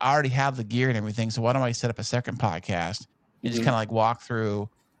 I already have the gear and everything. So why don't I set up a second podcast and just kind of like walk through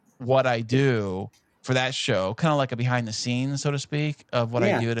what I do for that show, kind of like a behind the scenes, so to speak, of what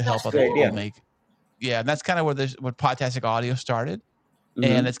I do to help other people make. Yeah, and that's kind of what Podtastic Audio started,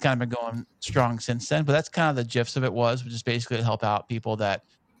 and it's kind of been going strong since then. But that's kind of the gist of it was just basically to help out people that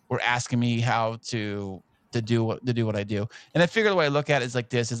were asking me how to do what I do. And I figure the way I look at it is like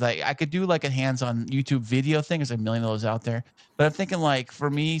this: is like I could do like a hands-on YouTube video thing. There's a million of those out there, but I'm thinking like for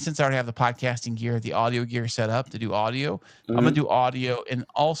me, since I already have the podcasting gear, the audio gear set up to do audio, I'm gonna do audio, and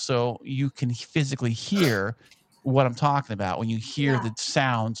also you can physically hear what I'm talking about. When you hear the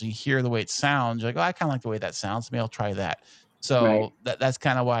sounds, you hear the way it sounds. You're like, oh, I kind of like the way that sounds. Maybe I'll try that. So that's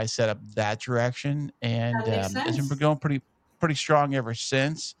kind of why I set up that direction, and it's been going pretty strong ever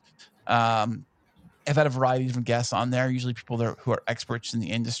since. I've had a variety of different guests on there, usually people who are experts in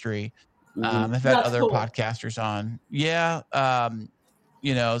the industry. I've had other podcasters on. Yeah.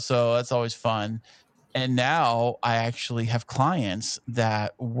 So that's always fun. And now I actually have clients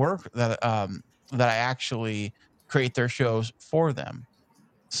that I actually create their shows for them.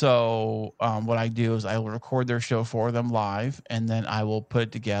 So what I do is I will record their show for them live, and then I will put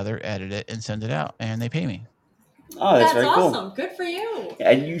it together, edit it, and send it out, and they pay me. Oh, that's very awesome. Cool. Good for you.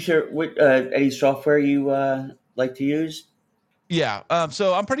 And you share what any software you like to use? Yeah.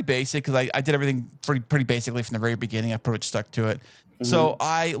 So I'm pretty basic because I did everything pretty basically from the very beginning. I pretty much stuck to it. Mm-hmm. So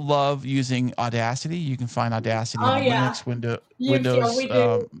I love using Audacity. You can find Audacity on Linux, Windows. We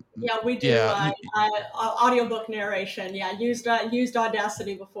do. Audiobook narration. Yeah, used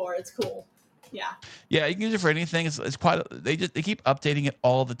Audacity before. It's cool. Yeah. Yeah, you can use it for anything. It's quite. They keep updating it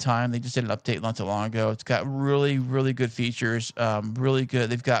all the time. They just did an update not too long ago. It's got really good features. Really good.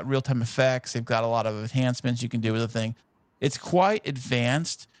 They've got real time effects. They've got a lot of enhancements you can do with the thing. It's quite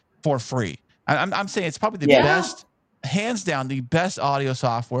advanced for free. I'm saying it's probably the best, hands down, the best audio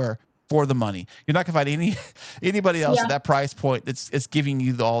software for the money. You're not gonna find anybody else at that price point that's giving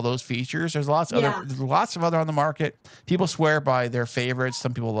you all those features. There's lots of other on the market. People swear by their favorites.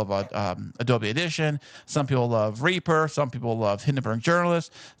 Some people love Adobe Audition. Some people love Reaper. Some people love Hindenburg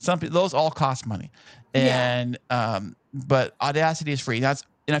Journalist. Those all cost money. And but Audacity is free. And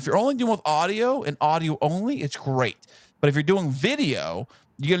if you're only doing with audio and audio only, it's great. But if you're doing video,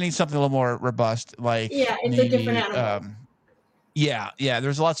 you're gonna need something a little more robust. Like it's a different animal. Yeah.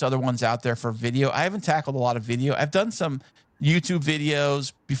 There's lots of other ones out there for video. I haven't tackled a lot of video. I've done some YouTube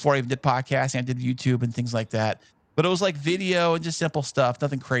videos before I even did podcasting. I did YouTube and things like that. But it was like video and just simple stuff,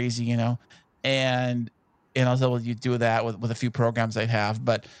 nothing crazy, you know. And I was able to do that with a few programs I have.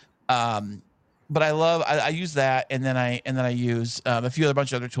 Um, but I use that, and then I use a few other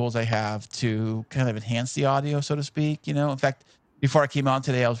bunch of other tools I have to kind of enhance the audio, so to speak. You know, in fact, before I came on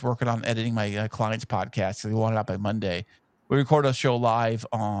today, I was working on editing my client's podcast. So we want it out by Monday. We recorded a show live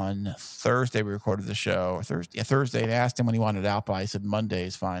on Thursday. We recorded the show Thursday, and I asked him when he wanted it out by. He said Monday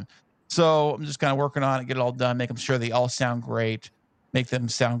is fine. So I'm just kind of working on it, get it all done, making sure they all sound great, make them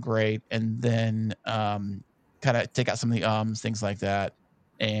sound great, and then kind of take out some of the things like that,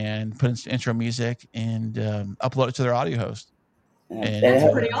 and put in some intro music and upload it to their audio host. Yeah. And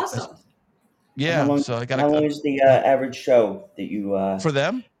That's pretty awesome. Yeah. So I got how long is the average show that you for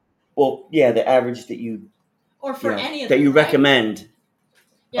them? Well, yeah, the average that you Or for any of that them, you right? recommend.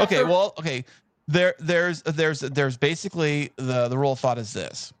 Yeah, Okay. Okay. There's basically the rule of thought is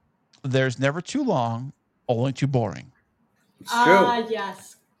this: there's never too long, only too boring. It's true.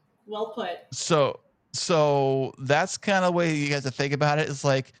 Yes. Well put. So that's kind of the way you guys to think about it. It's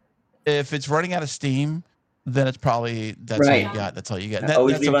like if it's running out of steam, then it's probably that's all you got. That's all you got.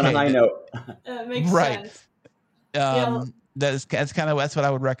 Always that's leave on a high note. Makes sense. That's what I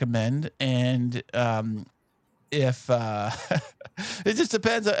would recommend. And if it just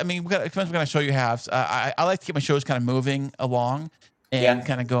depends. I mean, it depends what kind of show you have. I like to keep my shows kind of moving along and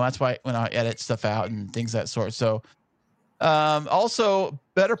kind of go. That's why when I edit stuff out and things of that sort. So also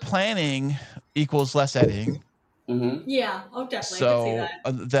better planning equals less editing. Mm-hmm. Yeah, definitely. So I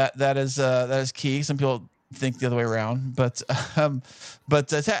can see that. that is key. Some people think the other way around, but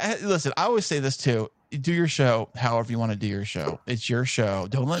listen, I always say this too: do your show however you want to do your show. It's your show.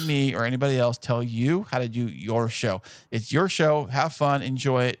 Don't let me or anybody else tell you how to do your show. It's your show. Have fun,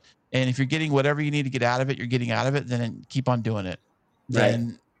 enjoy it, and if you're getting whatever you need to get out of it, you're getting out of it. Then keep on doing it.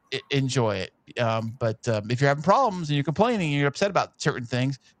 Then enjoy it. But if you're having problems and you're complaining and you're upset about certain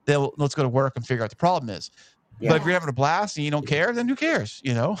things, then let's go to work and figure out the problem is. Yeah. But if you're having a blast and you don't care, then who cares?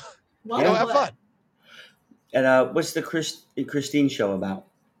 You know, go have fun. And what's the Kris and Kristine show about?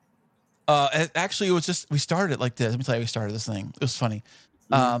 Actually, it was just we started it like this. Let me tell you, we started this thing. It was funny.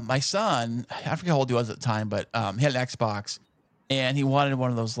 My son, I forget how old he was at the time, but he had an Xbox, and he wanted one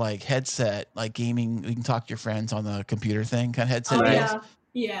of those like headset, like gaming. You can talk to your friends on the computer thing, kind of headset deals.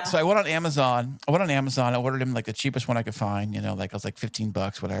 Yeah. So I went on Amazon. I ordered him like the cheapest one I could find. You know, like I was like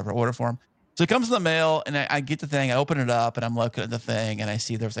 $15, whatever. I ordered for him. So it comes in the mail, and I get the thing. I open it up, and I'm looking at the thing, and I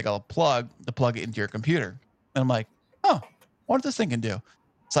see there's like a plug to plug it into your computer. And I'm like, oh, what this thing can do?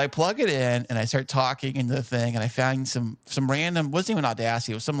 So I plug it in, and I start talking into the thing, and I found some random, wasn't even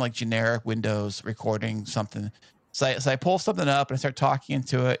Audacity. It was some like generic Windows recording something. So I pull something up, and I start talking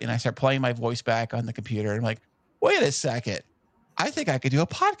into it, and I start playing my voice back on the computer. And I'm like, wait a second. I think I could do a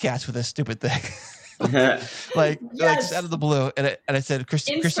podcast with this stupid thing. like just out of the blue. And I said,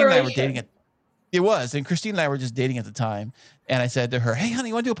 Kristine and I were dating it. It was. And Kristine and I were just dating at the time. And I said to her, hey, honey,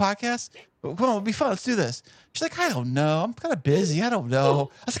 you want to do a podcast? Come on, it'll be fun. Let's do this. She's like, I don't know. I'm kind of busy. I don't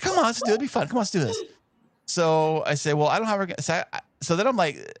know. I said, come on, let's do it. It'll be fun. Come on, let's do this. So I said, well, I don't have so then I'm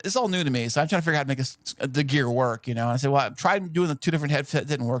like, it's all new to me. So I'm trying to figure out how to make the gear work, you know? And I said, well, I tried doing the two different headsets.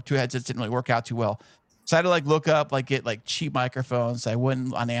 Didn't work. Two headsets didn't really work out too well. So I had to like look up, like get like cheap microphones. I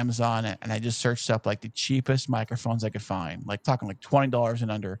went on Amazon and I just searched up like the cheapest microphones I could find, like talking like $20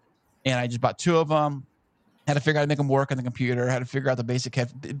 and under. And I just bought two of them. Had to figure out how to make them work on the computer. Had to figure out the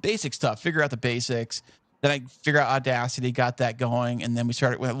basic stuff. Figure out the basics. Then I figure out Audacity, got that going, and then we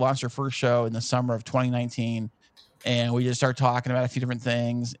launched our first show in the summer of 2019. And we just started talking about a few different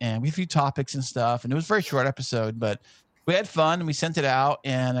things, and we had a few topics and stuff. And it was a very short episode, but we had fun, and we sent it out,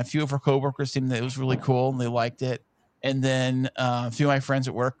 and a few of our coworkers seemed that it was really cool, and they liked it. And then a few of my friends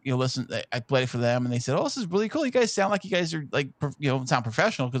at work, listened. I played it for them, and they said, "Oh, this is really cool. You guys sound like you guys are like, sound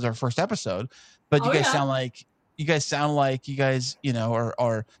professional because our first episode, but you guys sound like you guys,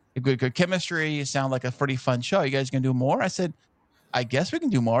 are good chemistry. You sound like a pretty fun show. You guys gonna do more?" I said, "I guess we can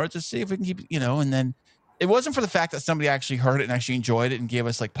do more. Just see if we can keep, And then it wasn't for the fact that somebody actually heard it and actually enjoyed it and gave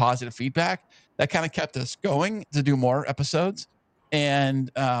us like positive feedback. That kind of kept us going to do more episodes.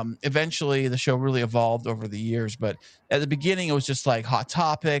 And eventually the show really evolved over the years. But at the beginning, it was just like hot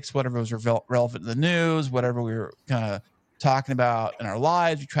topics, whatever was relevant to the news, whatever we were kind of talking about in our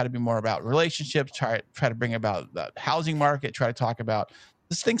lives. We try to be more about relationships, try to bring about the housing market, try to talk about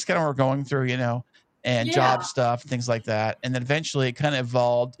these things kind of we're going through, and job stuff, things like that. And then eventually it kind of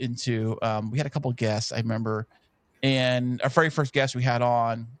evolved into, we had a couple of guests, I remember. And our very first guest we had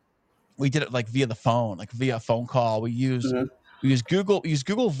on, we did it like via the phone, like via a phone call. We used We use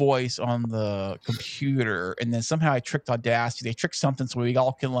Google Voice on the computer, and then somehow I tricked Audacity. They tricked something so we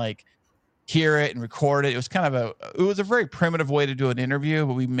all can like hear it and record it. It was kind of it was a very primitive way to do an interview,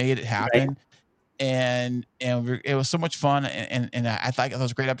 but we made it Right. happen. And it was so much fun, and I thought it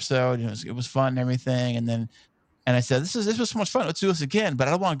was a great episode. And it was fun and everything. And I said, this was so much fun. Let's do this again. But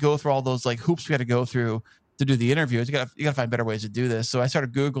I don't want to go through all those like hoops we had to go through to do the interviews. You gotta find better ways to do this. So I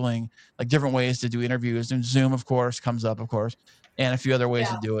started Googling like different ways to do interviews, and Zoom, of course, comes up, of course, and a few other ways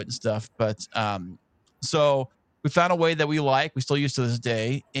to do it and stuff. But so we found a way that we like. We still use to this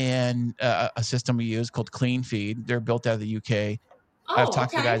day, and a system we use called Clean Feed. They're built out of the UK. I've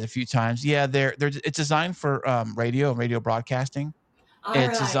talked to the guys a few times. Yeah, it's designed for radio and radio broadcasting. All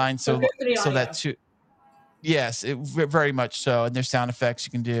It's right. designed So good for the audio. that too. Yes, very much so. And there's sound effects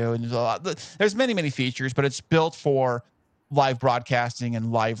you can do, and there's many features, but it's built for live broadcasting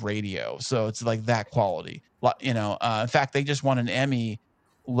and live radio. So it's like that quality. In fact, they just won an Emmy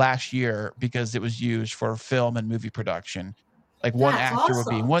last year because it was used for film and movie production. Like one That's actor would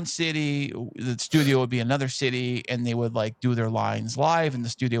be in awesome. one city, the studio would be another city, and they would like do their lines live, and the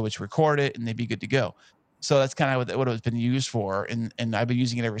studio would record it, and they'd be good to go. So that's kind of what it's been used for, and I've been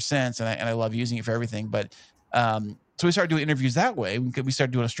using it ever since, and I love using it for everything. But so we started doing interviews that way. We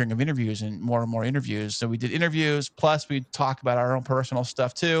started doing a string of interviews and more interviews. So we did interviews, plus we talk about our own personal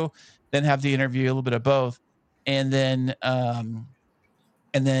stuff too, then have the interview, a little bit of both, and then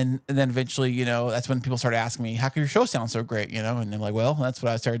eventually, that's when people started asking me, how can your show sound so great? And they're like, well, that's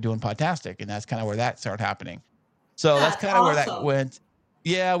what I started doing Podtastic, and that's kind of where that started happening. So that's kind of where that went.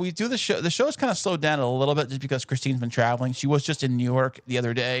 Yeah, we do the show. The show's kind of slowed down a little bit just because Kristine's been traveling. She was just in New York the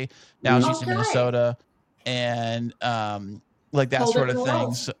other day. Now she's in Minnesota, and like that sort of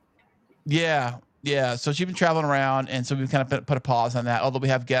thing. So, yeah. So she's been traveling around, and so we've kind of put a pause on that. Although we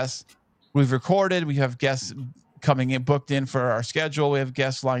have guests, we've recorded, we have guests coming in, booked in for our schedule. We have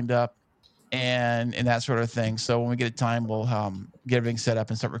guests lined up, and that sort of thing. So when we get time, we'll get everything set up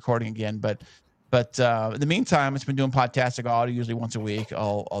and start recording again. But in the meantime, it's been doing Podtastic audio. Usually once a week,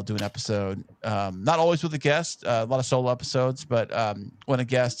 I'll do an episode. Not always with a guest, a lot of solo episodes. But when a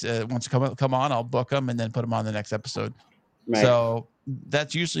guest wants to come on, I'll book them and then put them on the next episode. Right. So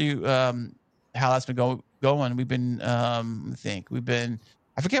that's usually how that's been going. We've been, I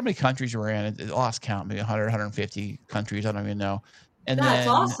forget how many countries we're in. I lost count, maybe 100, 150 countries. I don't even know. And that's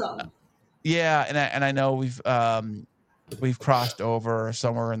awesome. Yeah, and I know we've crossed over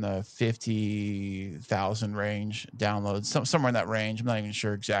somewhere in the 50,000 range downloads, somewhere in that range. I'm not even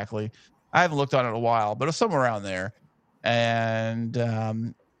sure exactly. I haven't looked on it in a while, but it's somewhere around there. And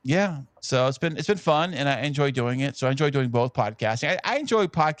so it's been fun, and I enjoy doing it. So I enjoy doing both podcasting. I enjoy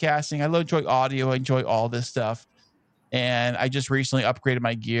podcasting. I enjoy audio. I enjoy all this stuff. And I just recently upgraded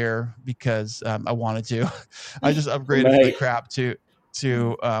my gear because I wanted to. I just upgraded the crap to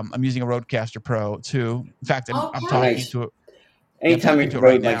I'm using a Rodecaster Pro 2. In fact, I'm talking to it. Anytime you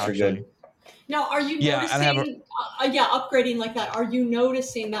right now, actually. Good. Now, are you noticing? Upgrading like that. Are you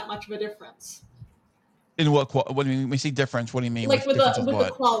noticing that much of a difference? In what? When we see difference, what do you mean? Like with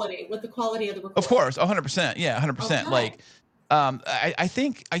the quality of the recording. Of course, 100%. Yeah, 100%. Okay. Like, I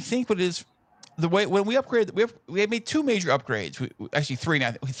think what it is. The way when we upgraded, we have made two major upgrades. Actually, three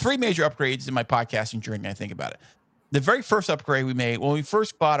now. Three major upgrades in my podcasting journey. I think about it. The very first upgrade we made when we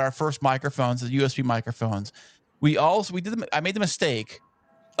first bought our first microphones, the USB microphones, I made the mistake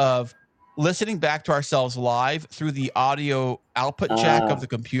of listening back to ourselves live through the audio output jack of the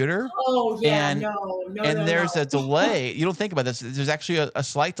computer. Oh yeah, and there's a delay. You don't think about this. There's actually a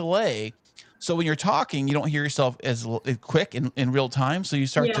slight delay. So when you're talking, you don't hear yourself as quick in real time. So you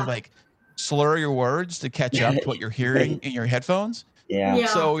start to like slur your words to catch up to what you're hearing in your headphones. Yeah.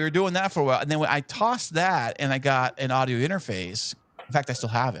 So we were doing that for a while. And then when I tossed that and I got an audio interface, in fact, I still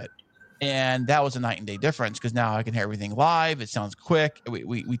have it. And that was a night and day difference because now I can hear everything live. It sounds quick.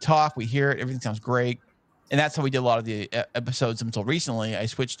 We talk, we hear it. Everything sounds great. And that's how we did a lot of the episodes until recently. I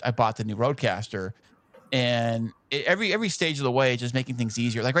bought the new Rodecaster. And every stage of the way, just making things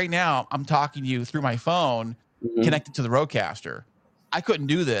easier. Like right now, I'm talking to you through my phone connected to the Rodecaster. I couldn't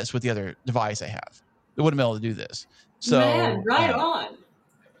do this with the other device I have. I wouldn't be able to do this. So, man, right on.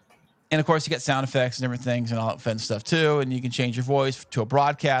 And of course, you get sound effects and different things and all that fun stuff too. And you can change your voice to a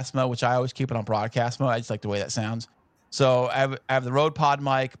broadcast mode, which I always keep it on broadcast mode. I just like the way that sounds. So I have the Rode Pod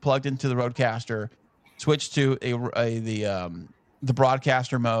mic plugged into the Rodecaster, switched to the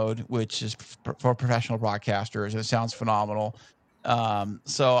broadcaster mode, which is for professional broadcasters, and it sounds phenomenal.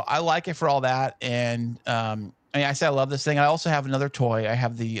 So I like it for all that. And I say I love this thing. I also have another toy. I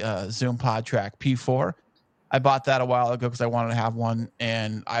have the Zoom PodTrack P4. I bought that a while ago because I wanted to have one,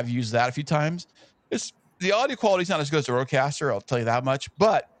 and I've used that a few times. It's the audio quality is not as good as a Rodecaster, I'll tell you that much,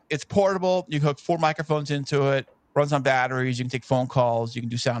 but it's portable. You can hook 4 microphones into it, runs on batteries. You can take phone calls. You can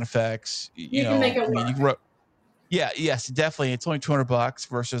do sound effects. You can make it work. You can yes, definitely. It's only $200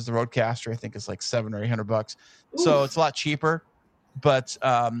 versus the Rodecaster. I think it's like $700 or $800. So it's a lot cheaper. But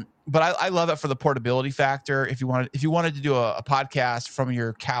I love it for the portability factor. If you wanted to do a podcast from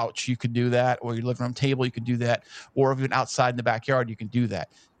your couch, you could do that, or your living room table, you could do that, or if you're outside in the backyard, you can do that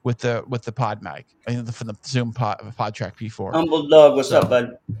with the pod mic, from the Zoom pod track P4. Humble Dog, what's up,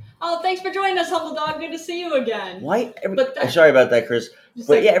 bud? Oh, thanks for joining us, Humble Dog. Good to see you again. Why? Sorry about that, Chris.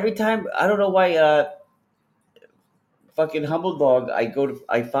 But yeah, every time I don't know why. Fucking Humble Dog, I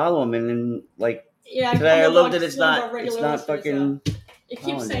follow him, and then today I looked at it's not fucking. It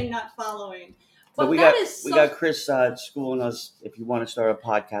keeps saying not following. But we got Chris schooling us if you want to start a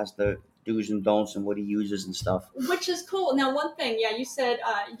podcast, the do's and don'ts and what he uses and stuff. Which is cool. Now, one thing, you said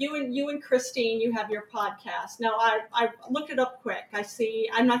you and Kristine, you have your podcast. Now, I looked it up quick. I see.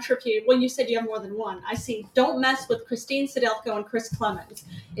 I'm not sure if you said you have more than one. I see. Don't Mess with Kristine Sidelko and Chris Clemens.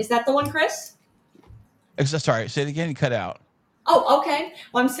 Is that the one, Chris? Sorry, say it again. You cut out. Oh, okay.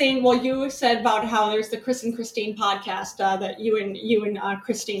 Well, I'm saying. Well, you said about how there's the Kris and Kristine podcast that you and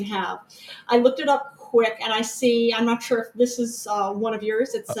Kristine have. I looked it up quick, and I see. I'm not sure if this is one of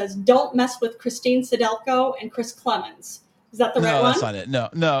yours. It says, "Don't Mess with Kristine Sidelko and Chris Clemens." Is that the right one? No, that's not it. No.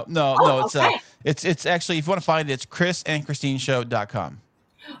 It's actually, if you want to find it, it's chrisandkristineshow.com.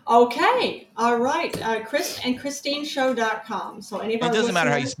 Okay. All right. chrisandkristineshow.com. So it doesn't matter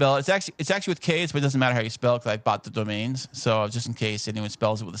how you spell it. It's actually with K's, but it doesn't matter how you spell it because I bought the domains. So just in case anyone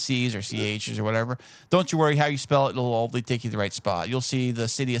spells it with a C's or CH's or whatever, don't you worry how you spell it. It'll only take you to the right spot. You'll see the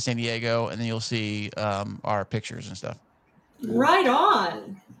city of San Diego, and then you'll see our pictures and stuff. Right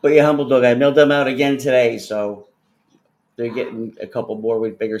on. But yeah, Humble Dog, I mailed them out again today, so they're getting a couple more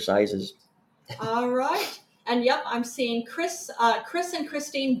with bigger sizes. All right. And yep, I'm seeing Kris and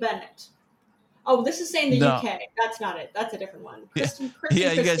Kristine Bennett. Oh, this is saying the UK. That's not it. That's a different one. Chris you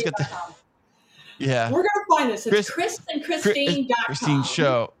guys got the. Yeah. We're gonna find this. It's chrisandkristine.com. Kristine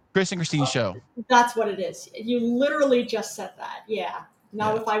Show. Kris and Kristine Show. That's what it is. You literally just said that. Yeah.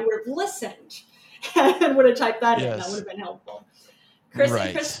 Now, if I would have listened and would have typed that in, that would have been helpful. Kris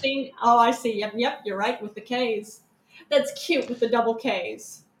and Kristine. Oh, I see. Yep. You're right with the K's. That's cute with the double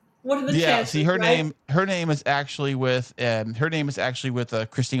K's. What are the chances? See, her name is actually with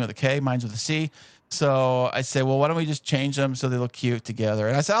Kristine with a K. Mine's with a C. So I said, well, why don't we just change them so they look cute together?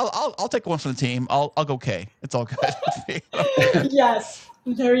 And I said, I'll take one for the team. I'll go K. It's all good. Yes,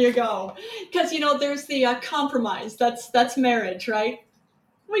 there you go. Because there's the compromise. That's marriage, right?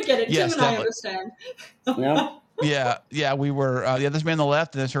 We get it. Yes, Tim and I understand. Yeah. We were. There's me on the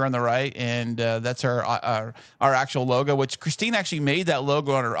left, and there's her on the right, and that's our actual logo. Which Kristine actually made that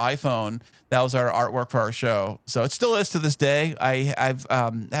logo on her iPhone. That was our artwork for our show. So it still is to this day. I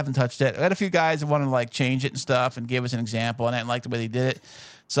haven't touched it. I had a few guys that wanted to change it and stuff, and gave us an example, and I didn't like the way they did it.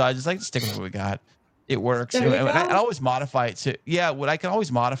 So I just like to stick with what we got. It works. I always modify it too. Yeah, I can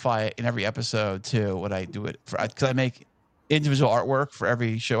always modify it in every episode too. What I do it for, because I make individual artwork for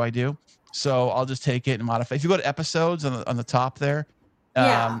every show I do. So I'll just take it and modify. If you go to episodes on the top there,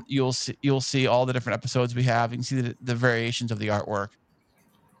 you'll see all the different episodes we have. You can see the variations of the artwork.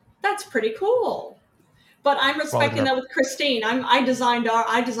 That's pretty cool. But I'm respecting that with Kristine. I designed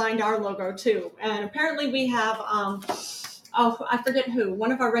our logo too, and apparently we have I forget who.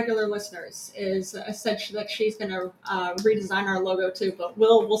 One of our regular listeners said that she's going to redesign our logo too. But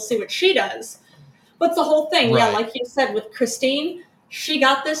we'll see what she does. But the whole thing, like you said with Kristine. She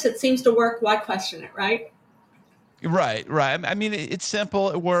got this. It seems to work. Why question it, right? Right. I mean, it's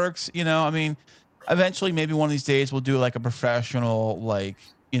simple. It works. Eventually, maybe one of these days we'll do a professional,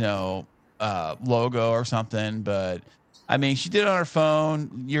 logo or something. But I mean, she did it on her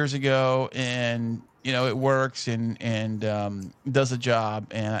phone years ago, and it works and does the job,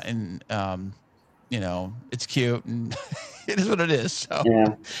 and it's cute, and it is what it is. So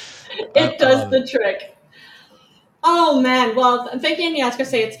yeah, it does the trick. Oh, man. Well, thinking, I was going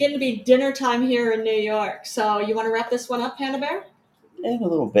to say, it's getting to be dinner time here in New York. So you want to wrap this one up, Panda Bear? Yeah, a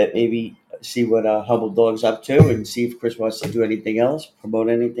little bit. Maybe see what Humble Dog's up to and see if Chris wants to do anything else, promote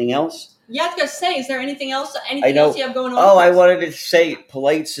anything else. Yeah, I was going to say, is there anything else you have going on? Oh, I wanted to say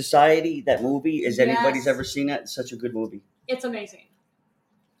Polite Society, that movie. Is anybody's ever seen that? It's such a good movie. It's amazing.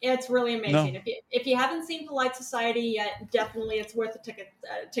 It's really amazing. No. If you haven't seen Polite Society yet, definitely it's worth the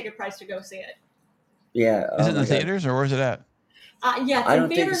ticket price to go see it. Yeah. Is it in the theaters or where is it at? Yeah, it's in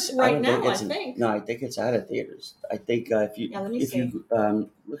theaters right now, I think. No, I think it's out of theaters. I think if you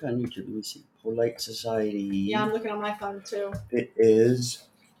look on YouTube, let me see. Polite Society. Yeah, I'm looking on my phone too. It is.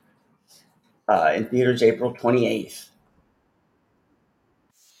 In theaters April 28th.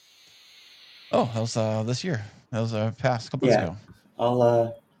 Oh, that was this year. That was past a couple days ago.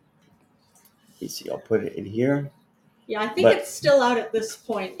 I'll let's see. I'll put it in here. Yeah, I think it's still out at this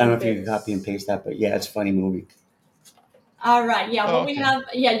point. I don't know if you can copy and paste that, but yeah, it's a funny movie. All right. Yeah. Well, we have.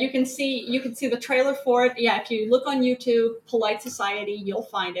 Yeah, you can see the trailer for it. Yeah, if you look on YouTube, Polite Society, you'll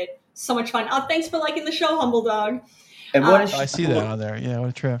find it. So much fun. Oh, thanks for liking the show, Humble Dog. And what is? I see that on there. Yeah, what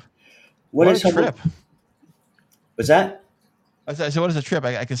a trip. What is a trip? Was that? I said, what is a trip?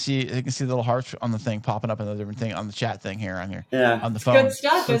 I can see the little hearts on the thing popping up and the different thing on the chat thing here on here. Yeah. On the phone. Good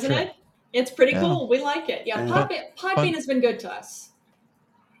stuff, isn't it? It's pretty cool. We like it. Yeah. Podbean has been good to us.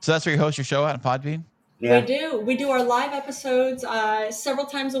 So that's where you host your show at, Podbean? Yeah. We do our live episodes several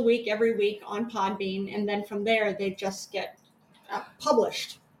times a week, every week on Podbean, and then from there they just get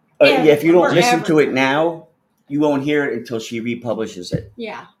published. Yeah, if you don't listen to it now, you won't hear it until she republishes it.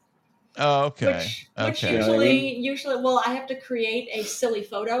 Yeah. Oh, okay. Which okay. usually, well, I have to create a silly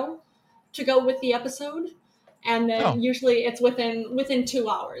photo to go with the episode, and then usually it's within 2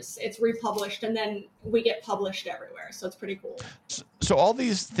 hours it's republished, and then we get published everywhere. So it's pretty cool. So all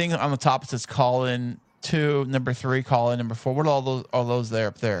these things on the top, it says call in 2, number 3, call in number 4. What are all those there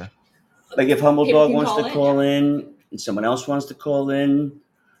up there? Like if Humble Dog wants to call in and someone else wants to call in,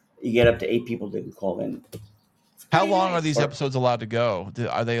 you get up to 8 people that can call in. How long are these episodes allowed to go?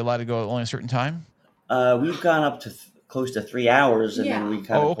 Are they allowed to go only a certain time? We've gone up to close to 3 hours, and then we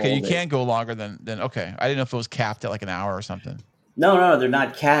kind of. Oh, okay. You can't go longer than. Okay. I didn't know if it was capped at like an hour or something. No, they're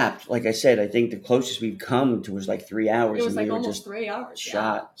not capped. Like I said, I think the closest we've come to was like 3 hours. It was and like almost just 3 hours.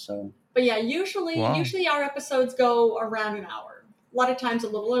 Shot. So. But yeah, usually our episodes go around an hour. A lot of times a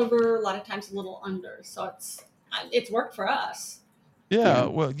little over, a lot of times a little under. So it's worked for us. Yeah.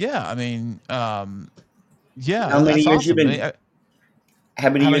 Well, yeah. I mean, yeah. How many years awesome. you been? How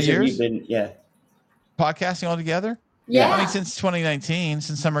many years have you been? Yeah. Podcasting altogether? Yeah. I mean, since 2019,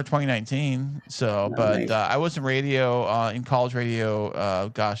 since summer 2019. So, but I was in radio, in college radio,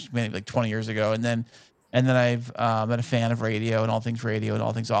 maybe like 20 years ago. And then I've been a fan of radio and all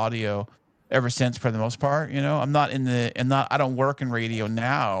things audio ever since, for the most part. I'm not I don't work in radio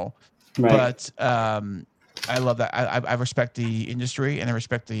now, but I love that. I respect the industry and I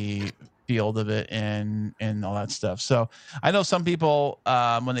respect the field of it and all that stuff. So I know some people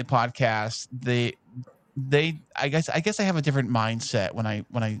when they podcast, I guess I have a different mindset when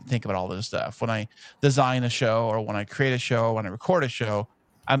I think about all this stuff. When I design a show or when I create a show, or when I record a show,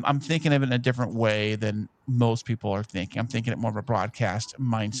 I'm thinking of it in a different way than most people are thinking. I'm thinking it more of a broadcast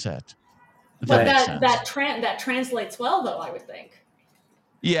mindset. But that translates well, though, I would think.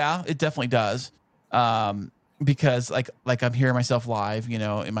 Yeah, it definitely does. Because like I'm hearing myself live,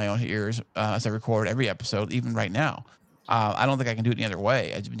 in my own ears as I record every episode, even right now. I don't think I can do it any other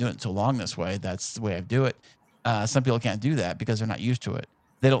way. I've been doing it so long this way. That's the way I do it. Some people can't do that because they're not used to it.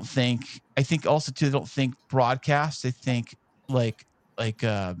 They don't think. I think also too. They don't think broadcast. They think like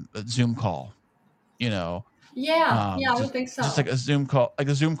a Zoom call. Yeah, I would think so. Just like a Zoom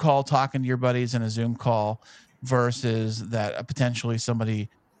call, talking to your buddies in a Zoom call, versus that potentially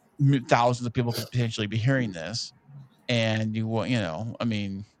thousands of people could potentially be hearing this, and I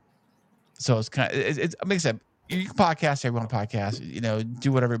mean, so it's kind of it's like I said, you can podcast, everyone podcast,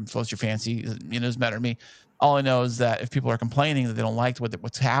 do whatever floats your fancy. It doesn't matter to me. All I know is that if people are complaining that they don't like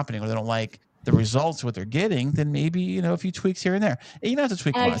what's happening, or they don't like the results, what they're getting, then maybe a few tweaks here and there. And you don't have to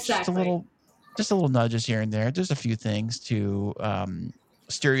tweak much, just a little nudges here and there, just a few things to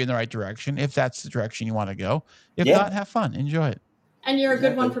steer you in the right direction, if that's the direction you want to go. If not, have fun, enjoy it. And you're a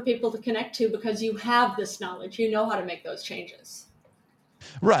good one for people to connect to because you have this knowledge. You know how to make those changes.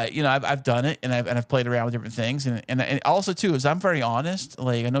 Right. I've done it, and I've played around with different things, and also too is I'm very honest.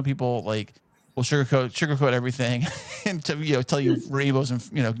 Like I know people will sugarcoat everything and tell you rainbows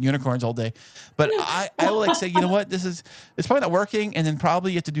and unicorns all day, but I will say, you know what, it's probably not working, and then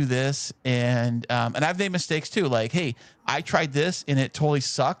probably you have to do this, and I've made mistakes too. Like, hey, I tried this and it totally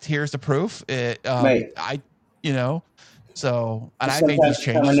sucked. Here's the proof. So, and I made these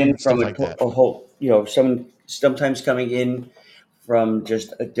changes coming in and stuff from like that. A whole, sometimes coming in from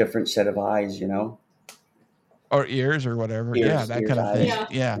just a different set of eyes, or ears or whatever. That kind of thing.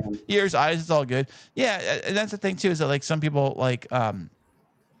 Yeah. Ears, eyes, it's all good. Yeah. And that's the thing too, is that like some people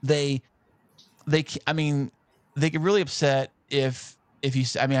they get really upset if you,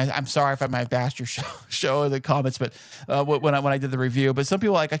 I'm sorry if I might bash your show in the comments, but when I did the review, but some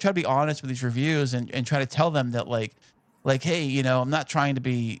people I try to be honest with these reviews and try to tell them that like, hey, I'm not trying to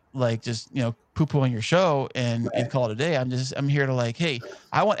be like just poo-poo on your show and call it a day. I'm here to like, hey,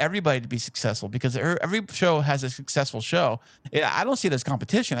 I want everybody to be successful because every show has a successful show. I don't see it as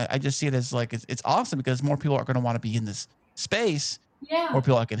competition. I just see it as like it's awesome because more people are going to want to be in this space. Yeah. More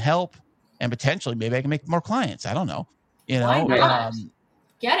people I can help, and potentially maybe I can make more clients. I don't know. Why not?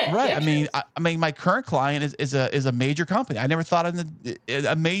 Get it? Right. Get I mean, my current client is a major company. I never thought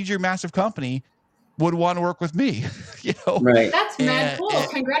a major, massive company would want to work with me. Right. That's mad cool.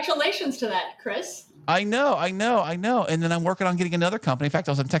 Congratulations to that, Kris. I know. And then I'm working on getting another company. In fact,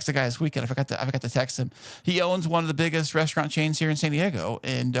 I was on text the guy this weekend. I forgot to text him. He owns one of the biggest restaurant chains here in San Diego,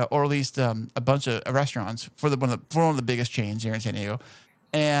 and or at least a bunch of restaurants for one of the biggest chains here in San Diego.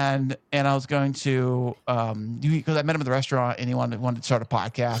 And I was going to because I met him at the restaurant and he wanted to start a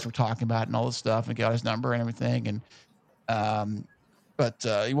podcast. We're talking about it and all this stuff and got his number and everything. And but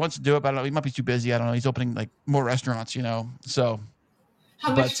he wants to do it, but I don't know, he might be too busy. I don't know. He's opening like more restaurants, So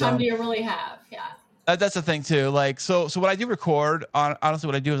how much time do you really have? Yeah. That's the thing too. Like, so what I do record honestly,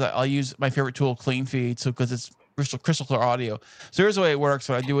 what I do is I'll use my favorite tool, Clean Feed. So, cause it's crystal clear audio. So here's the way it works.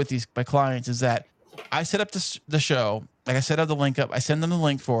 What I do with my clients is that I set up the show. Like I set up the link up. I send them the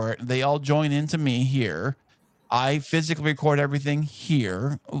link for it. They all join into me here. I physically record everything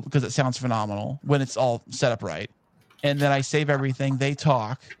here because it sounds phenomenal when it's all set up right. And then I save everything. They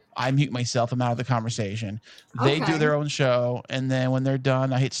talk. I mute myself. I'm out of the conversation. They do their own show. And then when they're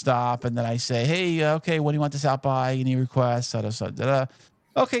done, I hit stop. And then I say, hey, okay, when do you want this out by? Any requests?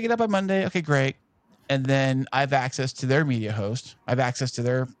 Okay, get up by Monday. Okay, great. And then I have access to their media host. I have access to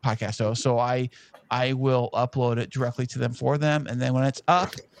their podcast host. So I will upload it directly to them for them. And then when it's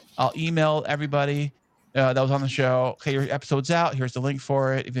up, I'll email everybody that was on the show. Okay, your episode's out. Here's the link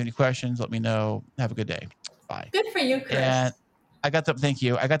for it. If you have any questions, let me know. Have a good day. Bye. Good for you, Kris. And I got them. Thank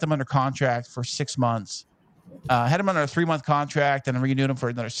you. I got them under contract for 6 months. I had them under a 3-month contract, and I renewed them for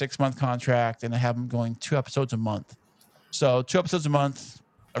another 6-month contract, and I have them going 2 episodes a month. So 2 episodes a month,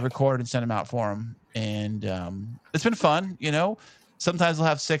 I record and send them out for them, and it's been fun. Sometimes I'll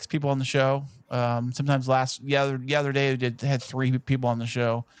have 6 people on the show. Sometimes the other day we had 3 people on the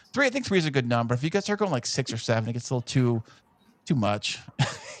show. 3, I think 3 is a good number. If you guys start going like 6 or 7, it gets a little too much.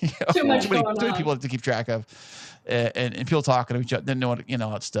 Too much too many people to keep track of, and people talking to each other, didn't know what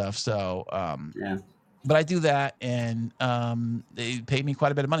that stuff. So but I do that, and they pay me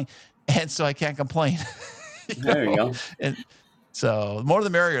quite a bit of money, and so I can't complain. There you go. And so the more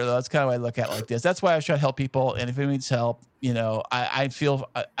the merrier, though. That's kind of what I look at it like this. That's why I try to help people, and if anyone needs help, I feel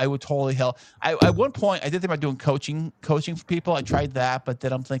I would totally help. At one point I did think about doing coaching for people. I tried that, but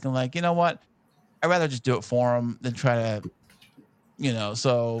then I'm thinking like, you know what? I'd rather just do it for them than try to.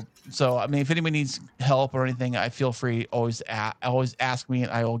 So I mean, if anybody needs help or anything, I feel free. Always ask me,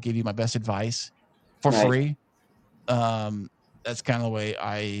 and I will give you my best advice for free. That's kind of the way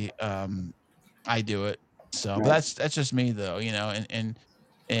I do it. So, but that's just me, though. And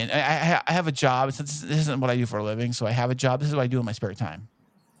I have a job. This isn't what I do for a living, so I have a job. This is what I do in my spare time.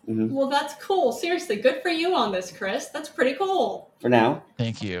 Mm-hmm. Well, that's cool. Seriously, good for you on this, Kris. That's pretty cool. For now.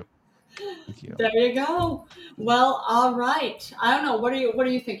 Thank you. There you go. Well, all right. I don't know. What are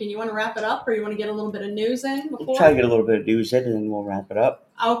you thinking? You want to wrap it up, or you want to get a little bit of news in before? We'll try to get a little bit of news in, and then we'll wrap it up.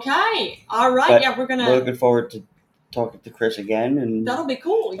 Okay. All right. But we're looking forward to talking to Kris again, and that'll be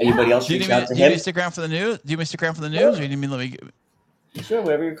cool. Anybody else reach out to him? Do you need me to stick around for the news? Do you want me to stick around for the news, or you need me to let me? Sure,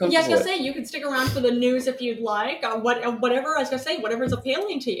 whatever you're comfortable I was going to say, you can stick around for the news if you'd like. Whatever, I was going to say, whatever's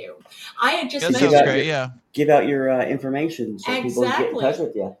appealing to you. I had just mentioned... Sounds great, yeah. Give out your information so people can get in touch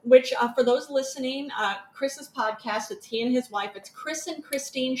with you. Which, for those listening, Kris's podcast, it's he and his wife. It's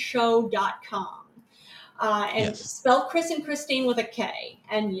KrisandKristineShow.com. And spell Kris and Kristine with a K.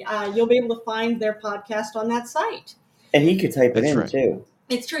 And you'll be able to find their podcast on that site. And he could type it in, too.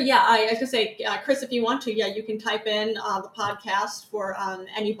 It's true, yeah. I was going to say, Kris, if you want to, you can type in the podcast for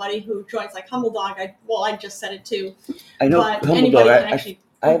anybody who joins, like Humble Dog. I just said it too. I know but Humble Dog. I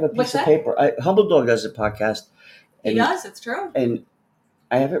have a piece of paper. Humble Dog does a podcast. He does, it's true. And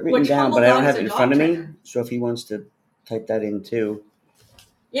I have it written down, but I don't have it in front of me. So if he wants to type that in too.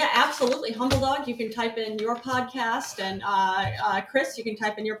 Yeah, absolutely. Humble Dog, you can type in your podcast, and Kris, you can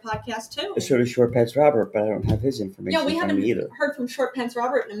type in your podcast too. So does Short Pants Robert, but I don't have his information. Yeah, we haven't either. Heard from Short Pants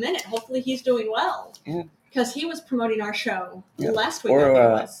Robert in a minute. Hopefully, he's doing well. Yeah, because he was promoting our show last week.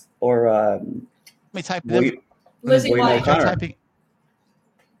 Let me type it in. Lizzie White.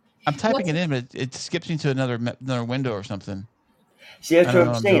 I'm typing it in, but it skips me to another window or something. See, that's what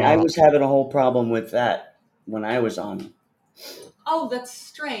I'm saying. I was having a whole problem with that when I was on. Oh, that's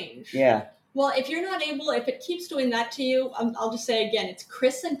strange. Yeah. Well, if you're not able, if it keeps doing that to you, I'll just say again, it's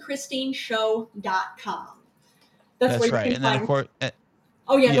KrisandKristineShow.com. That's where you right. can And then, of find. course,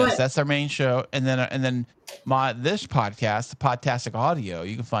 Oh yeah, go yes, ahead. that's our main show. And then this podcast, the Podtastic Audio,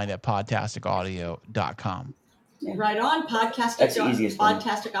 you can find at podtasticaudio.com. Yeah. Right on. That's the easiest one.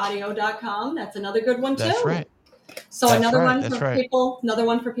 Podcasticaudio.com. That's another good one too. That's right. So That's another right. one That's for right. people, another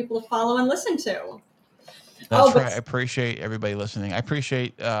one for people to follow and listen to. That's but right. I appreciate everybody listening. I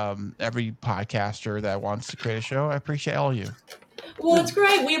appreciate every podcaster that wants to create a show. I appreciate all of you. Well, it's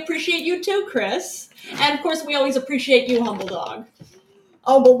great. We appreciate you too, Kris. And of course, we always appreciate you, Humble Dog.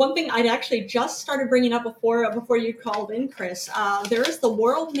 Oh, but one thing I'd actually just started bringing up before you called in, Kris. There is the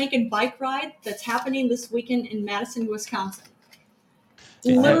World Naked Bike Ride that's happening this weekend in Madison, Wisconsin.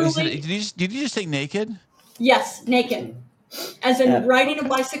 Literally, Did you just say naked? yes, naked, as in riding a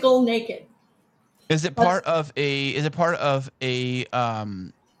bicycle naked. Is it part of a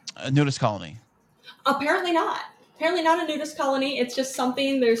nudist colony? Apparently not. Apparently not a nudist colony. It's just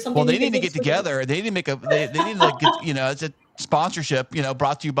something. There's something. Well, they need to get together. They need to make they need to get it's a sponsorship.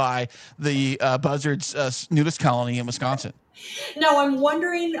 Brought to you by the Buzzards nudist colony in Wisconsin. No, I'm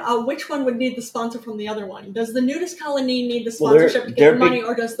wondering which one would need the sponsor from the other one. Does the nudist colony need the sponsorship to get the money,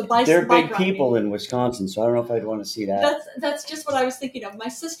 or does the bike? They're big bike people in Wisconsin, so I don't know if I'd want to see that. That's just what I was thinking of. My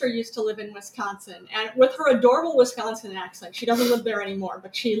sister used to live in Wisconsin, and with her adorable Wisconsin accent, she doesn't live there anymore,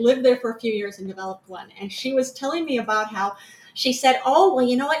 but she lived there for a few years and developed one. And she was telling me about how she said, "Oh, well,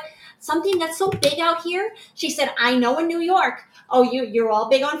 you know what? Something that's so big out here." She said, "I know in New York, you're all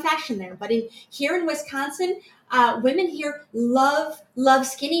big on fashion there, but here in Wisconsin." Women here love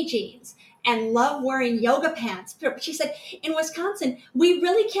skinny jeans and love wearing yoga pants. She said, in Wisconsin, we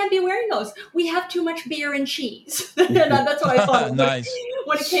really can't be wearing those. We have too much beer and cheese. And that's what I thought. Nice.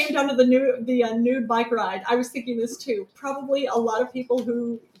 When it came down to the nude bike ride, I was thinking this too. Probably a lot of people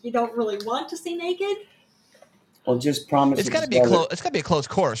who you don't really want to see naked. Well, just promise. It's got to be close. It's got to be a closed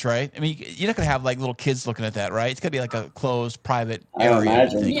course, right? I mean, you're not going to have like little kids looking at that, right? It's got to be like a closed, private area. I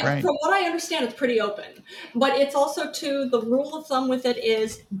imagine. Think, right? From what I understand, it's pretty open. But it's also too, the rule of thumb with it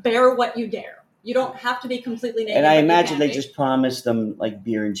is bear what you dare. You don't have to be completely naked. And I imagine they just promise them like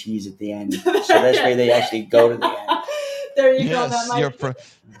beer and cheese at the end, so this way they actually go to the end. There you go. That might,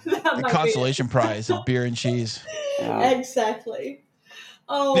 the consolation prize of beer and cheese. Exactly.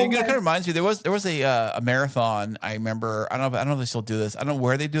 Oh, it kind of reminds me. There was a marathon. I remember. I don't know if they still do this. I don't know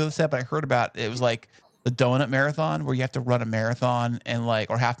where they do this at, but I heard about it. It was like the donut marathon, where you have to run a marathon and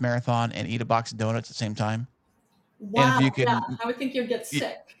or half marathon and eat a box of donuts at the same time. Wow. And if you could, I would think you'd get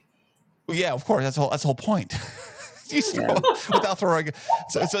sick. Yeah, of course. That's the whole point. You throw without throwing.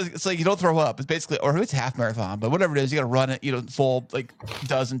 So it's like you don't throw up. It's basically, or it's half marathon, but whatever it is, you got to run it. Full like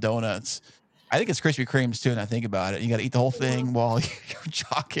dozen donuts. I think it's Krispy Kremes too. And I think about it, you got to eat the whole thing while you're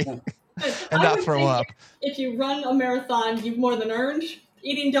jogging and not throw up. If you run a marathon, you've more than earned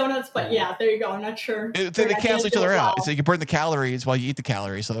eating donuts. But yeah, there you go. I'm not sure. They cancel each other out. So you can burn the calories while you eat the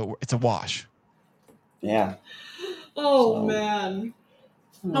calories, so it's a wash. Yeah. Oh man.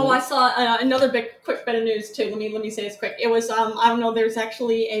 Oh, I saw another quick bit of news too. Let me say this quick. It was I don't know. There's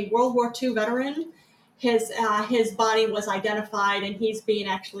actually a World War II veteran. His body was identified, and he's being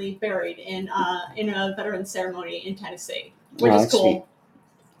actually buried in a veteran ceremony in Tennessee, which is cool.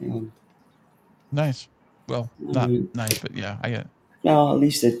 Yeah. Nice. Well, not nice, but yeah, I get it. No, at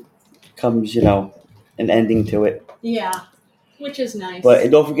least it comes, an ending to it. Yeah, which is nice.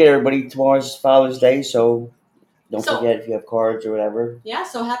 But don't forget, everybody, tomorrow's Father's Day, so don't forget if you have cards or whatever. Yeah,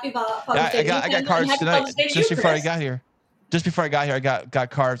 so happy Father's Day. I got cards tonight. Just before I got here, I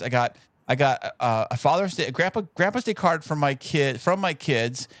got cards. I got a Father's Day, a Grandpa's Day card from my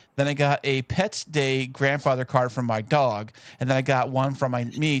kids. Then I got a Pet's Day grandfather card from my dog, and then I got one from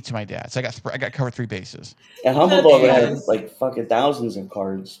me to my dad. So I got covered 3 bases. And Humble Dog would have like fucking thousands of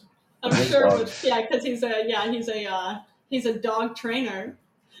cards. I'm sure, because he's a dog trainer.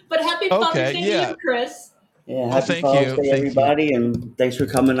 But happy Father's Day to you, Kris. Yeah, happy Father's Day, everybody, and thanks for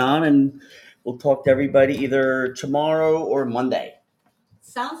coming on. And we'll talk to everybody either tomorrow or Monday.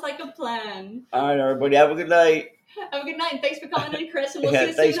 Sounds like a plan. All right, everybody. Have a good night. Have a good night. And thanks for coming in, Kris. And we'll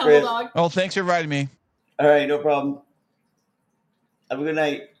see you soon, Humble Dog. Oh, thanks for inviting me. All right, no problem. Have a good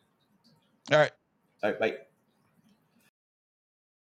night. All right. All right, bye.